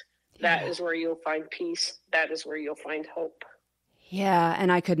Christ. That is where you'll find peace. That is where you'll find hope. Yeah,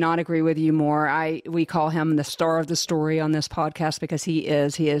 and I could not agree with you more. We call him the star of the story on this podcast because he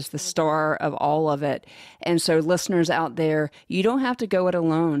is the star of all of it. And so listeners out there, you don't have to go it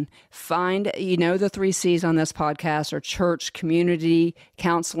alone. Find, the 3 C's on this podcast are church, community,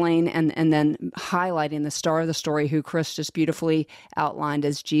 counseling, and then highlighting the star of the story who Chris just beautifully outlined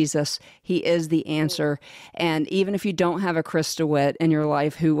as Jesus. He is the answer. And even if you don't have a Chris DeWitt in your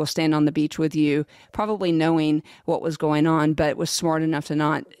life who will stand on the beach with you, probably knowing what was going on, but was smart enough to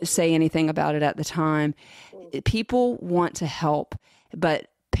not say anything about it at the time. People want to help, but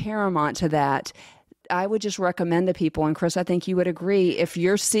paramount to that, I would just recommend to people, and Chris, I think you would agree, if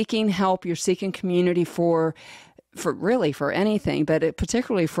you're seeking help, you're seeking community for anything, but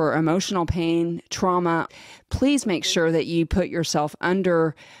particularly for emotional pain, trauma, please make sure that you put yourself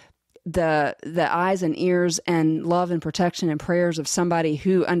under the eyes and ears and love and protection and prayers of somebody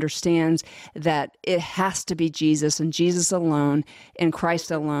who understands that it has to be Jesus and Jesus alone and Christ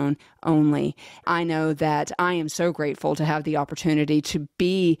alone only. I know that I am so grateful to have the opportunity to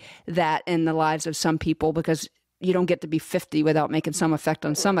be that in the lives of some people, because you don't get to be 50 without making some effect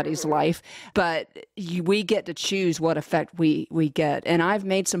on somebody's life, but we get to choose what effect we get. And I've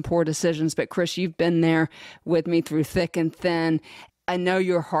made some poor decisions, but Chris, you've been there with me through thick and thin. I know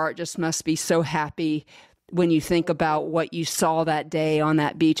your heart just must be so happy when you think about what you saw that day on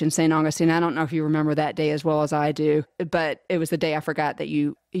that beach in St. Augustine. I don't know if you remember that day as well as I do, but it was the day I forgot that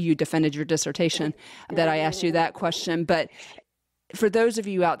you defended your dissertation, that I asked you that question. But for those of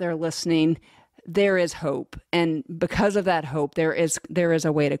you out there listening, there is hope. And because of that hope, there is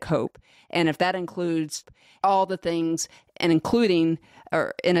a way to cope. And if that includes all the things, and including,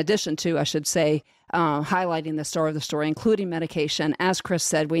 or in addition to, I should say, highlighting the star of the story, including medication, as Chris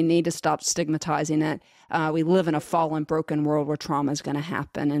said, we need to stop stigmatizing it. We live in a fallen, broken world where trauma is going to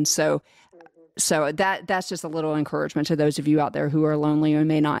happen. And so that's just a little encouragement to those of you out there who are lonely or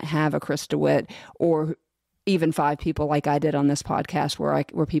may not have a Chris DeWitt, or even 5 people like I did on this podcast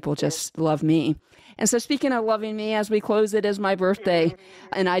where people just love me. And so speaking of loving me, as we close, it is my birthday,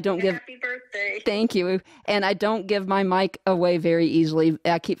 and I don't give... Happy birthday. Thank you. And I don't give my mic away very easily.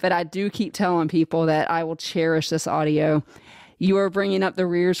 I do keep telling people that I will cherish this audio. You are bringing up the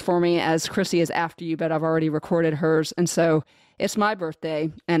rears for me, as Chrissy is after you, but I've already recorded hers. And so it's my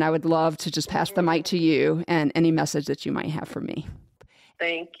birthday, and I would love to just pass the mic to you and any message that you might have for me.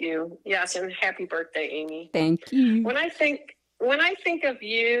 Thank you. Yes, and happy birthday, Amy. Thank you. When I think of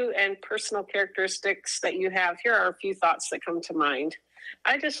you and personal characteristics that you have, here are a few thoughts that come to mind.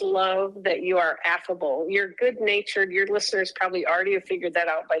 I just love that you are affable. You're good-natured. Your listeners probably already have figured that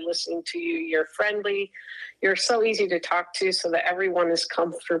out by listening to you. You're friendly. You're so easy to talk to so that everyone is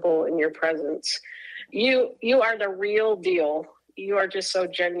comfortable in your presence. You are the real deal. You are just so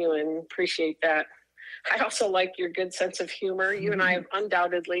genuine. Appreciate that. I also like your good sense of humor. You and I have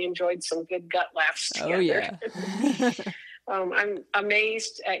undoubtedly enjoyed some good gut laughs together. Oh, yeah. I'm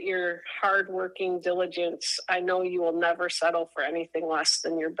amazed at your hardworking diligence. I know you will never settle for anything less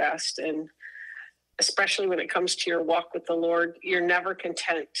than your best. And especially when it comes to your walk with the Lord, you're never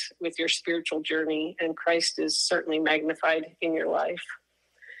content with your spiritual journey, and Christ is certainly magnified in your life.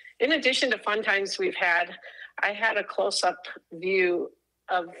 In addition to fun times we've had, I had a close-up view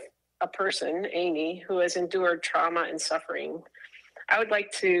of a person, Amy, who has endured trauma and suffering. I would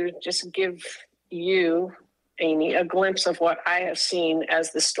like to just give you, Amy, a glimpse of what I have seen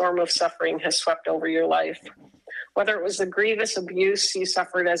as the storm of suffering has swept over your life. Whether it was the grievous abuse you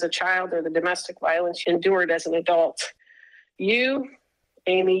suffered as a child or the domestic violence you endured as an adult, you,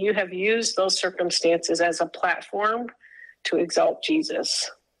 Amy, you have used those circumstances as a platform to exalt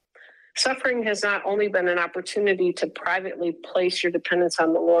Jesus. Suffering has not only been an opportunity to privately place your dependence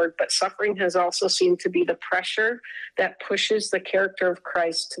on the Lord, but suffering has also seemed to be the pressure that pushes the character of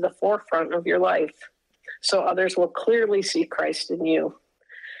Christ to the forefront of your life, so others will clearly see Christ in you.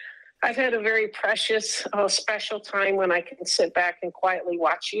 I've had a very precious, special time when I can sit back and quietly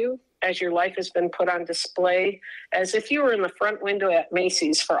watch you as your life has been put on display, as if you were in the front window at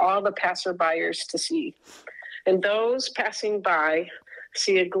Macy's for all the passerbyers to see. And those passing by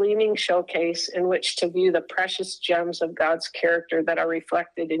see a gleaming showcase in which to view the precious gems of God's character that are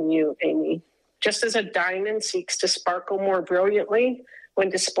reflected in you, Amy. Just as a diamond seeks to sparkle more brilliantly when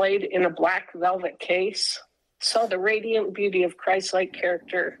displayed in a black velvet case, so the radiant beauty of Christ-like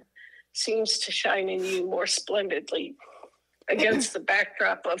character seems to shine in you more splendidly against the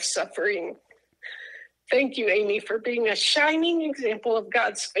backdrop of suffering. Thank you, Amy, for being a shining example of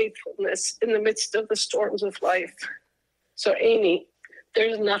God's faithfulness in the midst of the storms of life. So, Amy,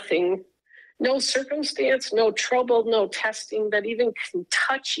 there's nothing, no circumstance, no trouble, no testing that even can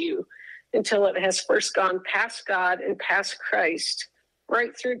touch you until it has first gone past God and past Christ,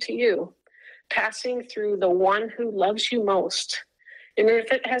 right through to you, passing through the one who loves you most. And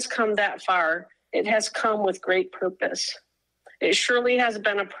if it has come that far, it has come with great purpose. It surely has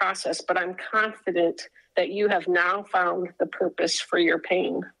been a process, but I'm confident that you have now found the purpose for your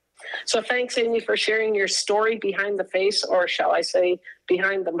pain. So thanks, Amy, for sharing your story behind the face, or shall I say,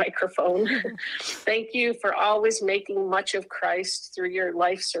 behind the microphone. Thank you for always making much of Christ through your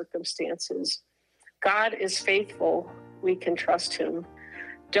life circumstances. God is faithful. We can trust him.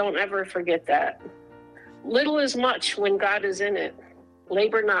 Don't ever forget that. Little is much when God is in it.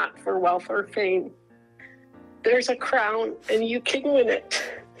 Labor not for wealth or fame. There's a crown, and you can win it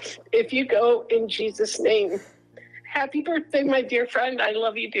if you go in Jesus' name. Happy birthday, my dear friend. I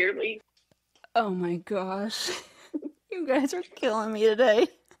love you dearly. Oh my gosh. You guys are killing me today.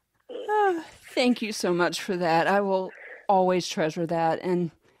 Oh, thank you so much for that. I will always treasure that.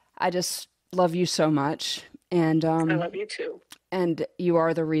 And I just love you so much. And I love you too. And you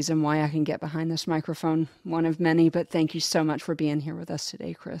are the reason why I can get behind this microphone, one of many. But thank you so much for being here with us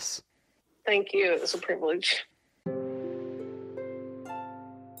today, Chris. Thank you. It was a privilege.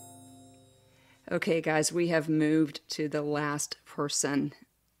 Okay, guys, we have moved to the last person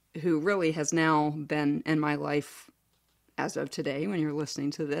who really has now been in my life as of today when you're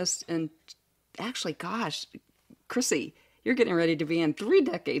listening to this. And actually, gosh, Chrissy, you're getting ready to be in 3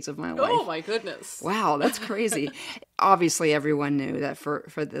 decades of my life. Oh, my goodness. Wow, that's crazy. Obviously, everyone knew that for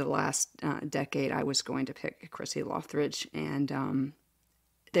the last decade, I was going to pick Chrissy Lothridge. And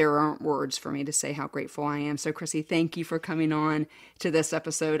there aren't words for me to say how grateful I am. So, Chrissy, thank you for coming on to this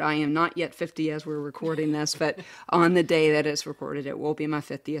episode. I am not yet 50 as we're recording this, but on the day that it's recorded, it will be my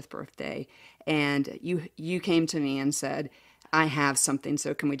 50th birthday. And you came to me and said, I have something,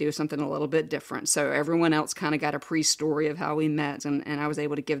 so can we do something a little bit different? So everyone else kind of got a pre-story of how we met, and I was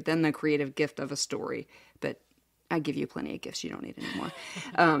able to give them the creative gift of a story. But I give you plenty of gifts you don't need anymore.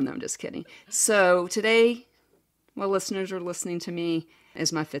 No, I'm just kidding. So today, while listeners are listening to me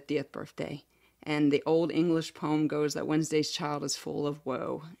is my 50th birthday. And the old English poem goes that Wednesday's child is full of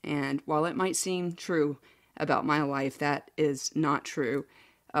woe. And while it might seem true about my life, that is not true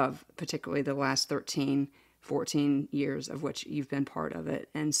of particularly the last 13, 14 years of which you've been part of it.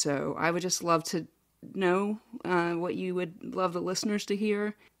 And so I would just love to know what you would love the listeners to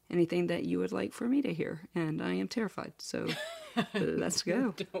hear, anything that you would like for me to hear. And I am terrified. So let's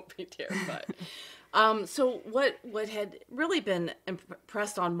go. Don't be terrified. So what had really been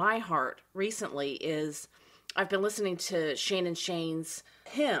impressed on my heart recently is I've been listening to Shane and Shane's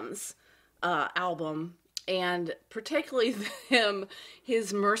Hymns album, and particularly the hymn,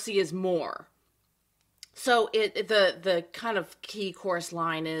 His Mercy is More. So the kind of key chorus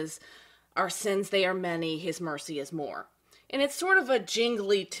line is, our sins, they are many, His mercy is more. And it's sort of a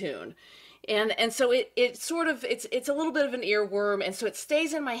jingly tune. And so it's a little bit of an earworm, and so it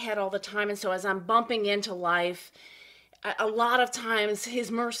stays in my head all the time. And so as I'm bumping into life, a lot of times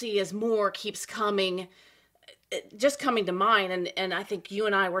His mercy is more keeps coming to mind. And I think you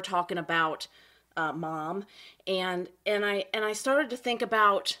and I were talking about Mom, and I started to think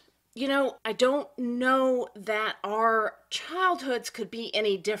about, I don't know that our childhoods could be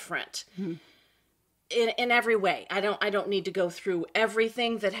any different. Mm-hmm. In every way. I don't need to go through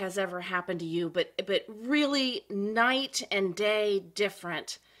everything that has ever happened to you, but really night and day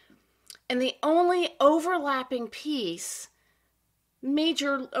different. And the only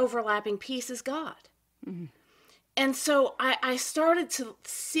major overlapping piece is God. Mm-hmm. And so I started to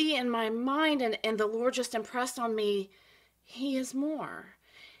see in my mind, and the Lord just impressed on me, He is more.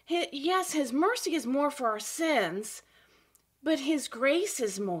 Yes, His mercy is more for our sins, but His grace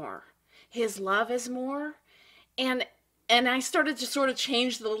is more. His love is more. And I started to sort of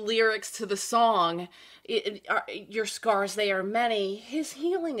change the lyrics to the song. Your scars, they are many. His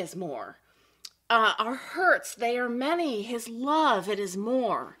healing is more. Our hurts, they are many. His love, it is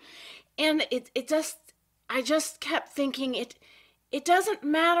more. And I just kept thinking, it doesn't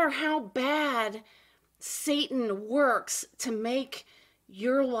matter how bad Satan works to make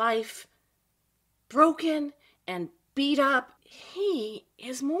your life broken and beat up. He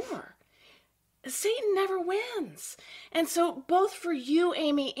is more. Satan never wins. And so both for you,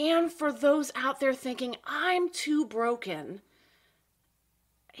 Amy, and for those out there thinking, I'm too broken,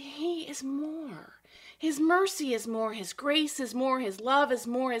 He is more. His mercy is more. His grace is more. His love is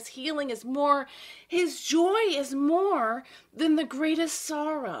more. His healing is more. His joy is more than the greatest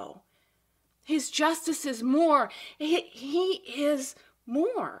sorrow. His justice is more. He is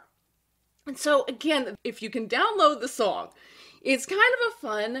more. And so again, if you can download the song, it's kind of a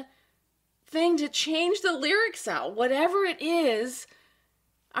fun thing to change the lyrics out. Whatever it is,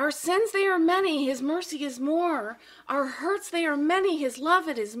 our sins, they are many, His mercy is more. Our hurts, they are many, His love,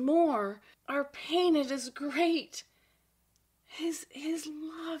 it is more. Our pain, it is great. His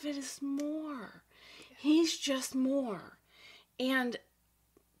love, it is more. He's just more. And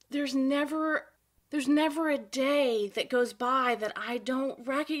there's never a day that goes by that I don't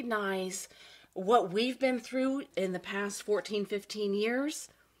recognize what we've been through in the past 14, 15 years.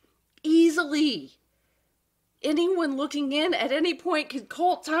 Easily. Anyone looking in at any point could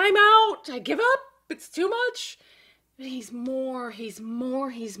call time out. I give up. It's too much. But He's more. He's more.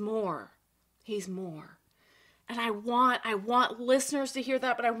 He's more. He's more. And I want listeners to hear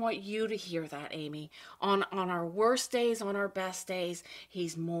that, but I want you to hear that, Amy. On our worst days, on our best days,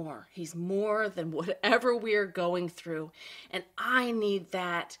 He's more. He's more than whatever we're going through. And I need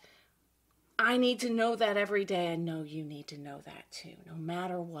that. I need to know that every day. I know you need to know that too. No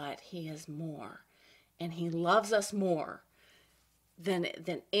matter what, He is more. And He loves us more than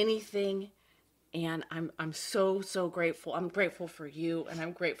anything. And I'm so grateful. I'm grateful for you, and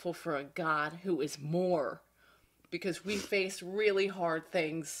I'm grateful for a God who is more, because we face really hard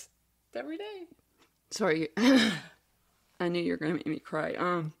things every day. Sorry. I knew you were going to make me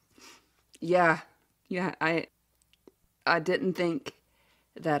cry. Yeah, I didn't think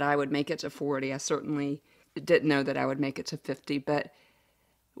that I would make it to 40. I certainly didn't know that I would make it to 50, but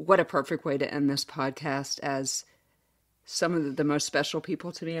what a perfect way to end this podcast, as some of the most special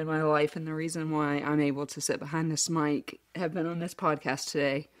people to me in my life, and the reason why I'm able to sit behind this mic, have been on this podcast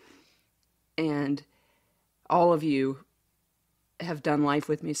today. And all of you have done life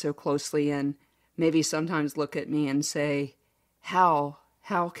with me so closely, and maybe sometimes look at me and say, how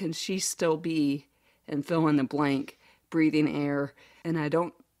can she still be, and fill in the blank, breathing air? And I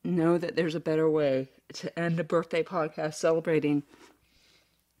don't know that there's a better way to end a birthday podcast celebrating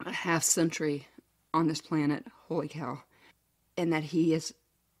a half century on this planet. Holy cow. And that He has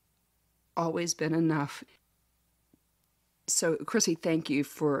always been enough. So, Chrissy, thank you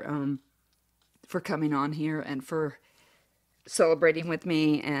for for coming on here and for celebrating with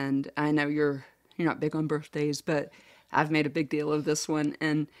me. And I know you're not big on birthdays, but I've made a big deal of this one.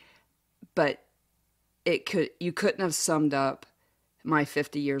 But you couldn't have summed up my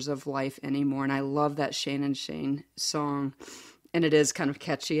 50 years of life anymore. And I love that Shane and Shane song. And it is kind of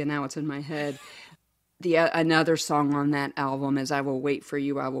catchy, and now it's in my head. Another song on that album is I Will Wait for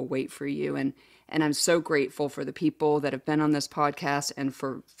You, I Will Wait for You. And I'm so grateful for the people that have been on this podcast, and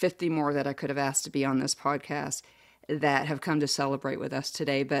for 50 more that I could have asked to be on this podcast that have come to celebrate with us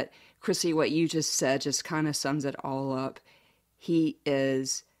today. But Chrissy, what you just said just kind of sums it all up. He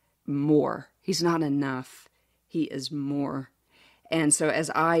is more. He's not enough. He is more. And so as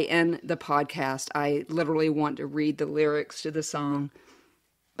I end the podcast, I literally want to read the lyrics to the song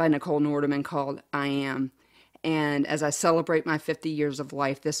by Nicole Nordeman called I Am. And as I celebrate my 50 years of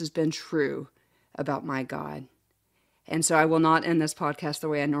life, this has been true about my God. And so I will not end this podcast the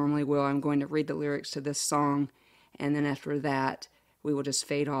way I normally will. I'm going to read the lyrics to this song, and then after that, we will just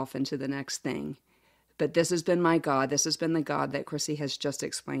fade off into the next thing. But this has been my God. This has been the God that Chrissy has just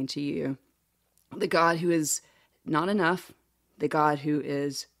explained to you. The God who is not enough. The God who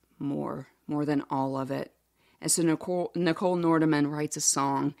is more than all of it. And so Nicole Nordeman writes a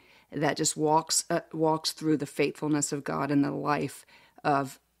song that just walks through the faithfulness of God in the life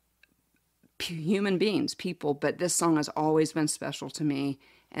of human beings, people. But this song has always been special to me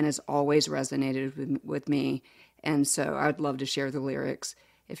and has always resonated with me. And so I'd love to share the lyrics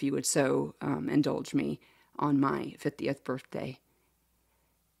if you would so indulge me on my 50th birthday.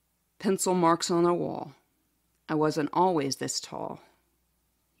 Pencil marks on a wall. I wasn't always this tall.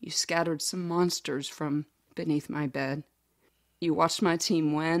 You scattered some monsters from beneath my bed. You watched my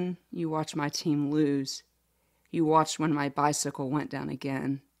team win. You watched my team lose. You watched when my bicycle went down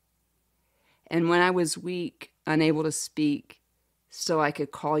again. And when I was weak, unable to speak, still I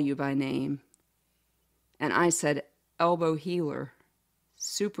could call you by name. And I said, elbow healer,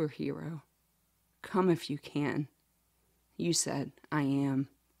 superhero, come if you can. You said, I am.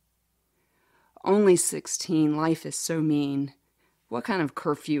 Only 16, life is so mean. What kind of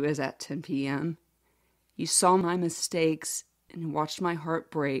curfew is at 10 p.m.? You saw my mistakes and watched my heart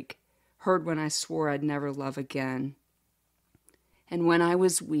break, heard when I swore I'd never love again. And when I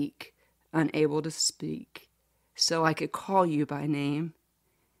was weak, unable to speak, so I could call you by name.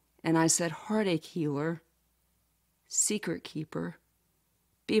 And I said, heartache healer, secret keeper,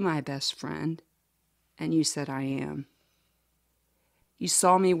 be my best friend. And you said, I am. You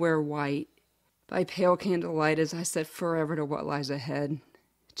saw me wear white, by pale candlelight as I said forever to what lies ahead.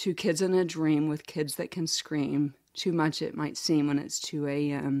 2 kids in a dream with kids that can scream, too much it might seem when it's 2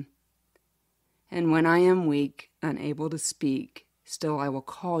 a.m. And when I am weak, unable to speak, still I will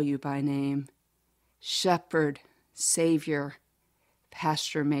call you by name. Shepherd, Savior,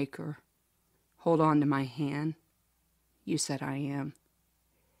 pasture maker, hold on to my hand. You said I am.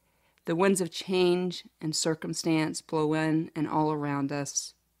 The winds of change and circumstance blow in and all around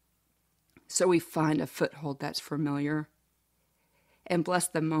us. So we find a foothold that's familiar, and bless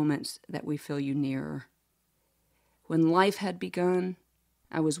the moments that we feel you nearer. When life had begun,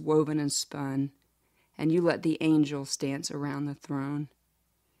 I was woven and spun, and you let the angels dance around the throne.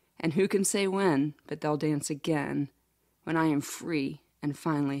 And who can say when, but they'll dance again, when I am free and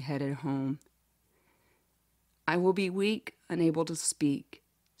finally headed home. I will be weak, unable to speak,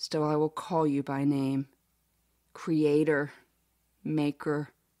 still I will call you by name. Creator, maker,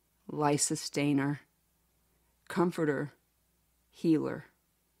 life sustainer, comforter, healer,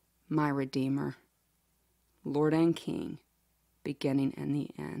 my redeemer, Lord and King, beginning and the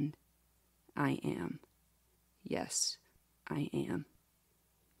end. I am. Yes, I am.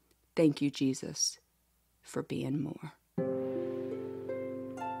 Thank you, Jesus, for being more.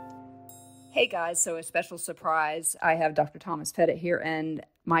 Hey guys, so a special surprise. I have Dr. Thomas Pettit here, and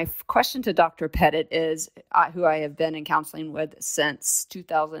my question to Dr. Pettit is, who I have been in counseling with since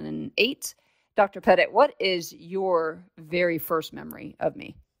 2008. Dr. Pettit, what is your very first memory of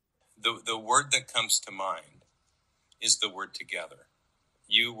me? The word that comes to mind is the word together.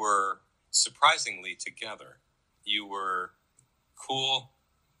 You were surprisingly together. You were cool,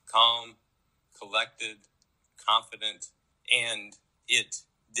 calm, collected, confident, and it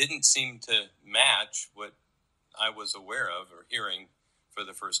didn't seem to match what I was aware of or hearing for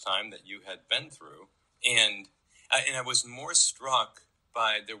the first time that you had been through. And I was more struck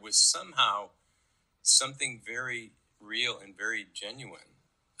by there was somehow something very real and very genuine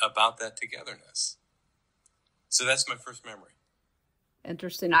about that togetherness. So that's my first memory.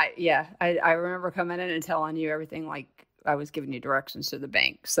 Interesting. I remember coming in and telling you everything like I was giving you directions to the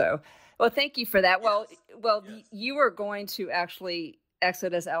bank. So, well, thank you for that. Yes. Well, yes. You are going to actually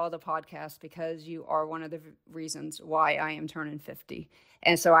Exodus out of the podcast because you are one of the reasons why I am turning 50.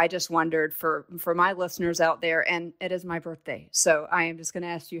 And so I just wondered for my listeners out there, and it is my birthday. So I am just going to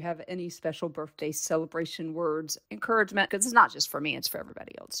ask you, have any special birthday celebration words, encouragement, because it's not just for me, it's for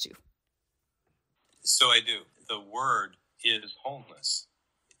everybody else too. So I do. The word is wholeness.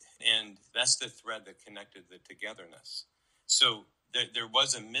 And that's the thread that connected the togetherness. So there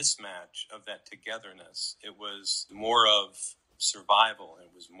was a mismatch of that togetherness. It was more of survival.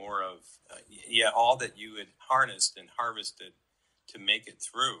 It was more of, all that you had harnessed and harvested to make it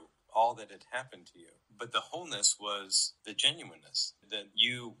through, all that had happened to you. But the wholeness was the genuineness, that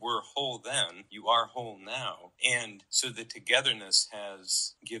you were whole then, you are whole now. And so the togetherness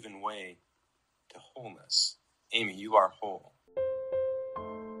has given way to wholeness. Amy, you are whole.